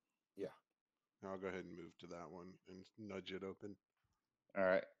 Yeah. I'll go ahead and move to that one and nudge it open. All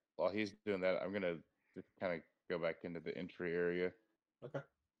right. While he's doing that, I'm gonna just kind of go back into the entry area. Okay.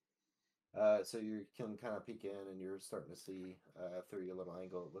 So you can kind of peek in, and you're starting to see through your little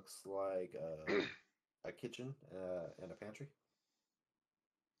angle. It looks like a kitchen and a pantry.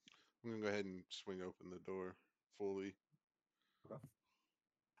 I'm going to go ahead and swing open the door fully.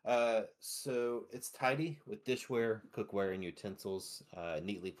 So it's tidy with dishware, cookware, and utensils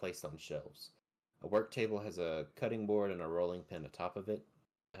neatly placed on shelves. A work table has a cutting board and a rolling pin atop of it.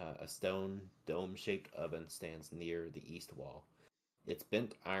 A stone dome-shaped oven stands near the east wall. Its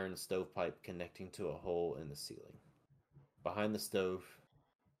bent iron stovepipe connecting to a hole in the ceiling. Behind the stove,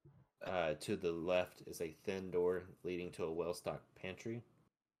 to the left, is a thin door leading to a well-stocked pantry,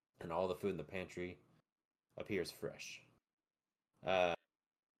 and all the food in the pantry appears fresh. And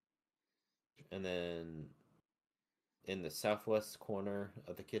then in the southwest corner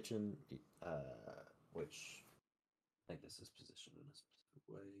of the kitchen, which I think this is positioned in a specific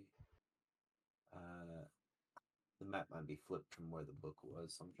way. The map might be flipped from where the book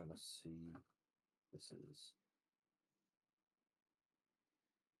was, so I'm trying to see. This is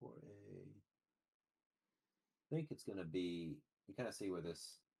for a. I think it's going to be. You kind of see where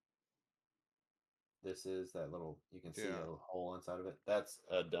this is, that little. You can see a hole inside of it. That's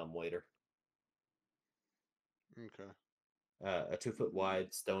a dumb waiter. Okay. A 2-foot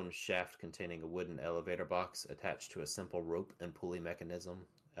wide stone shaft containing a wooden elevator box attached to a simple rope and pulley mechanism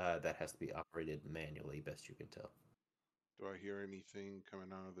that has to be operated manually, best you can tell. Do I hear anything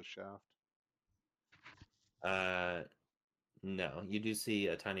coming out of the shaft? No. You do see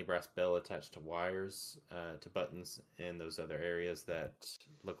a tiny brass bell attached to wires to buttons in those other areas that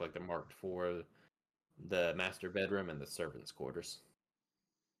look like they're marked for the master bedroom and the servants' quarters.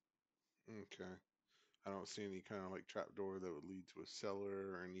 Okay. I don't see any kind of like trapdoor that would lead to a cellar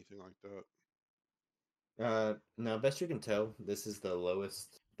or anything like that. Now, best you can tell, this is the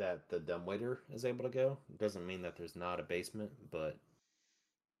lowest that the dumbwaiter is able to go. It doesn't mean that there's not a basement, but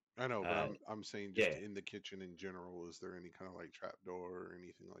I know, but uh, I'm saying yeah, just in the kitchen in general. Is there any kind of like trap door or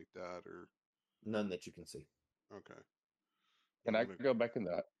anything like that? Or none that you can see. okay, Can I'm I gonna. go back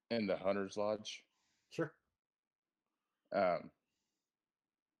in the hunter's lodge? Sure. Um,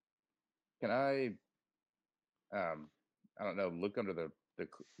 can I don't know, look under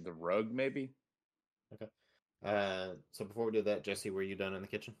the rug maybe? Okay. So before we do that, Jesse, were you done in the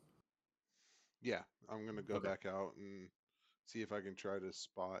kitchen? Yeah, I'm gonna go Okay. back out and see if I can try to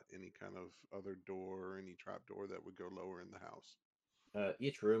spot any kind of other door or any trap door that would go lower in the house.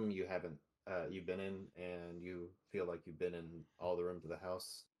 Each room you haven't you've been in, and you feel like you've been in all the rooms of the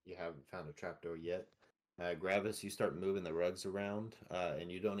house. You haven't found a trapdoor yet. Gravis, you start moving the rugs around,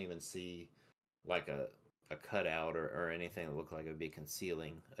 and you don't even see like a cutout or anything that looked like it would be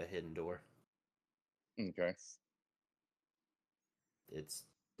concealing a hidden door. Okay. It's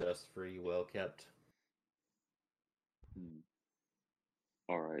dust free, well kept. Hmm.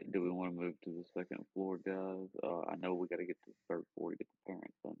 All right. Do we want to move to the second floor, guys? I know we got to get to the third floor to get the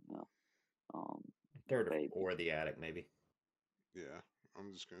parents in now. Third Baby. or the attic, maybe. Yeah,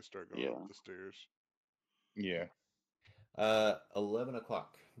 I'm just gonna start going up Yeah. the stairs. Yeah. 11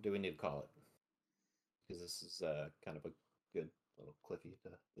 o'clock. Do we need to call it? Because this is kind of a good little cliffy to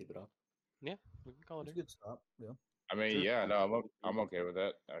leave it on. Yeah, we can call it It's a here. good stop. Yeah. I mean, Sure. yeah, no, I'm okay with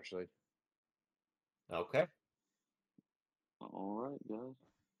that actually. Okay. All right, guys.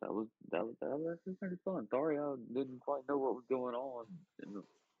 That was actually pretty fun. Sorry, I didn't quite know what was going on in the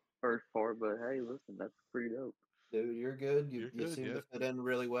first part, but hey, listen, that's pretty dope. Dude, you're good. You You're you good. seem to Yep. fit in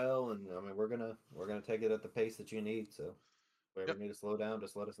really well, and I mean we're gonna take it at the pace that you need. So, if we ever Yep. need to slow down,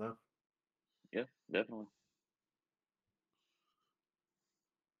 just let us know. Yeah, definitely.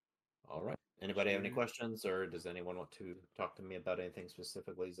 All right. Anybody have any Sweet. questions, or does anyone want to talk to me about anything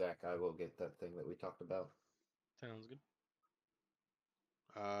specifically? Zach, I will get that thing that we talked about. Sounds good.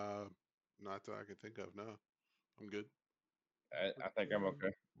 Uh, not that I can think of. No, I'm good. I think I'm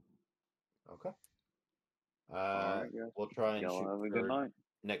okay. Okay. All right, guys. We'll try and Y'all shoot have a good for night.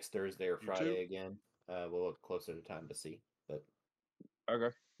 next Thursday or You too. Friday again. We'll look closer to time to see. But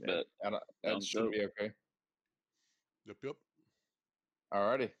Okay. Yeah, Bet. that Sounds should dope. be okay. Yep. Yep.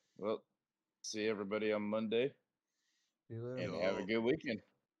 Alrighty. Well, see everybody on Monday See you later. and have a Y'all. good weekend.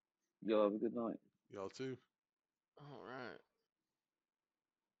 Y'all have a good night. Y'all too. All right.